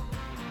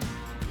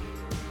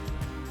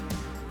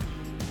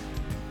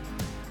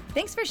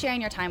 Thanks for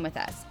sharing your time with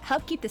us.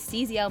 Help keep the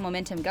CZL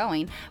momentum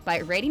going by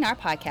rating our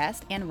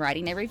podcast and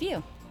writing a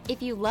review.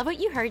 If you love what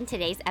you heard in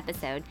today's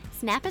episode,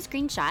 snap a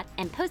screenshot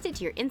and post it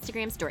to your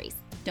Instagram stories.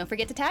 Don't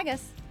forget to tag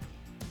us.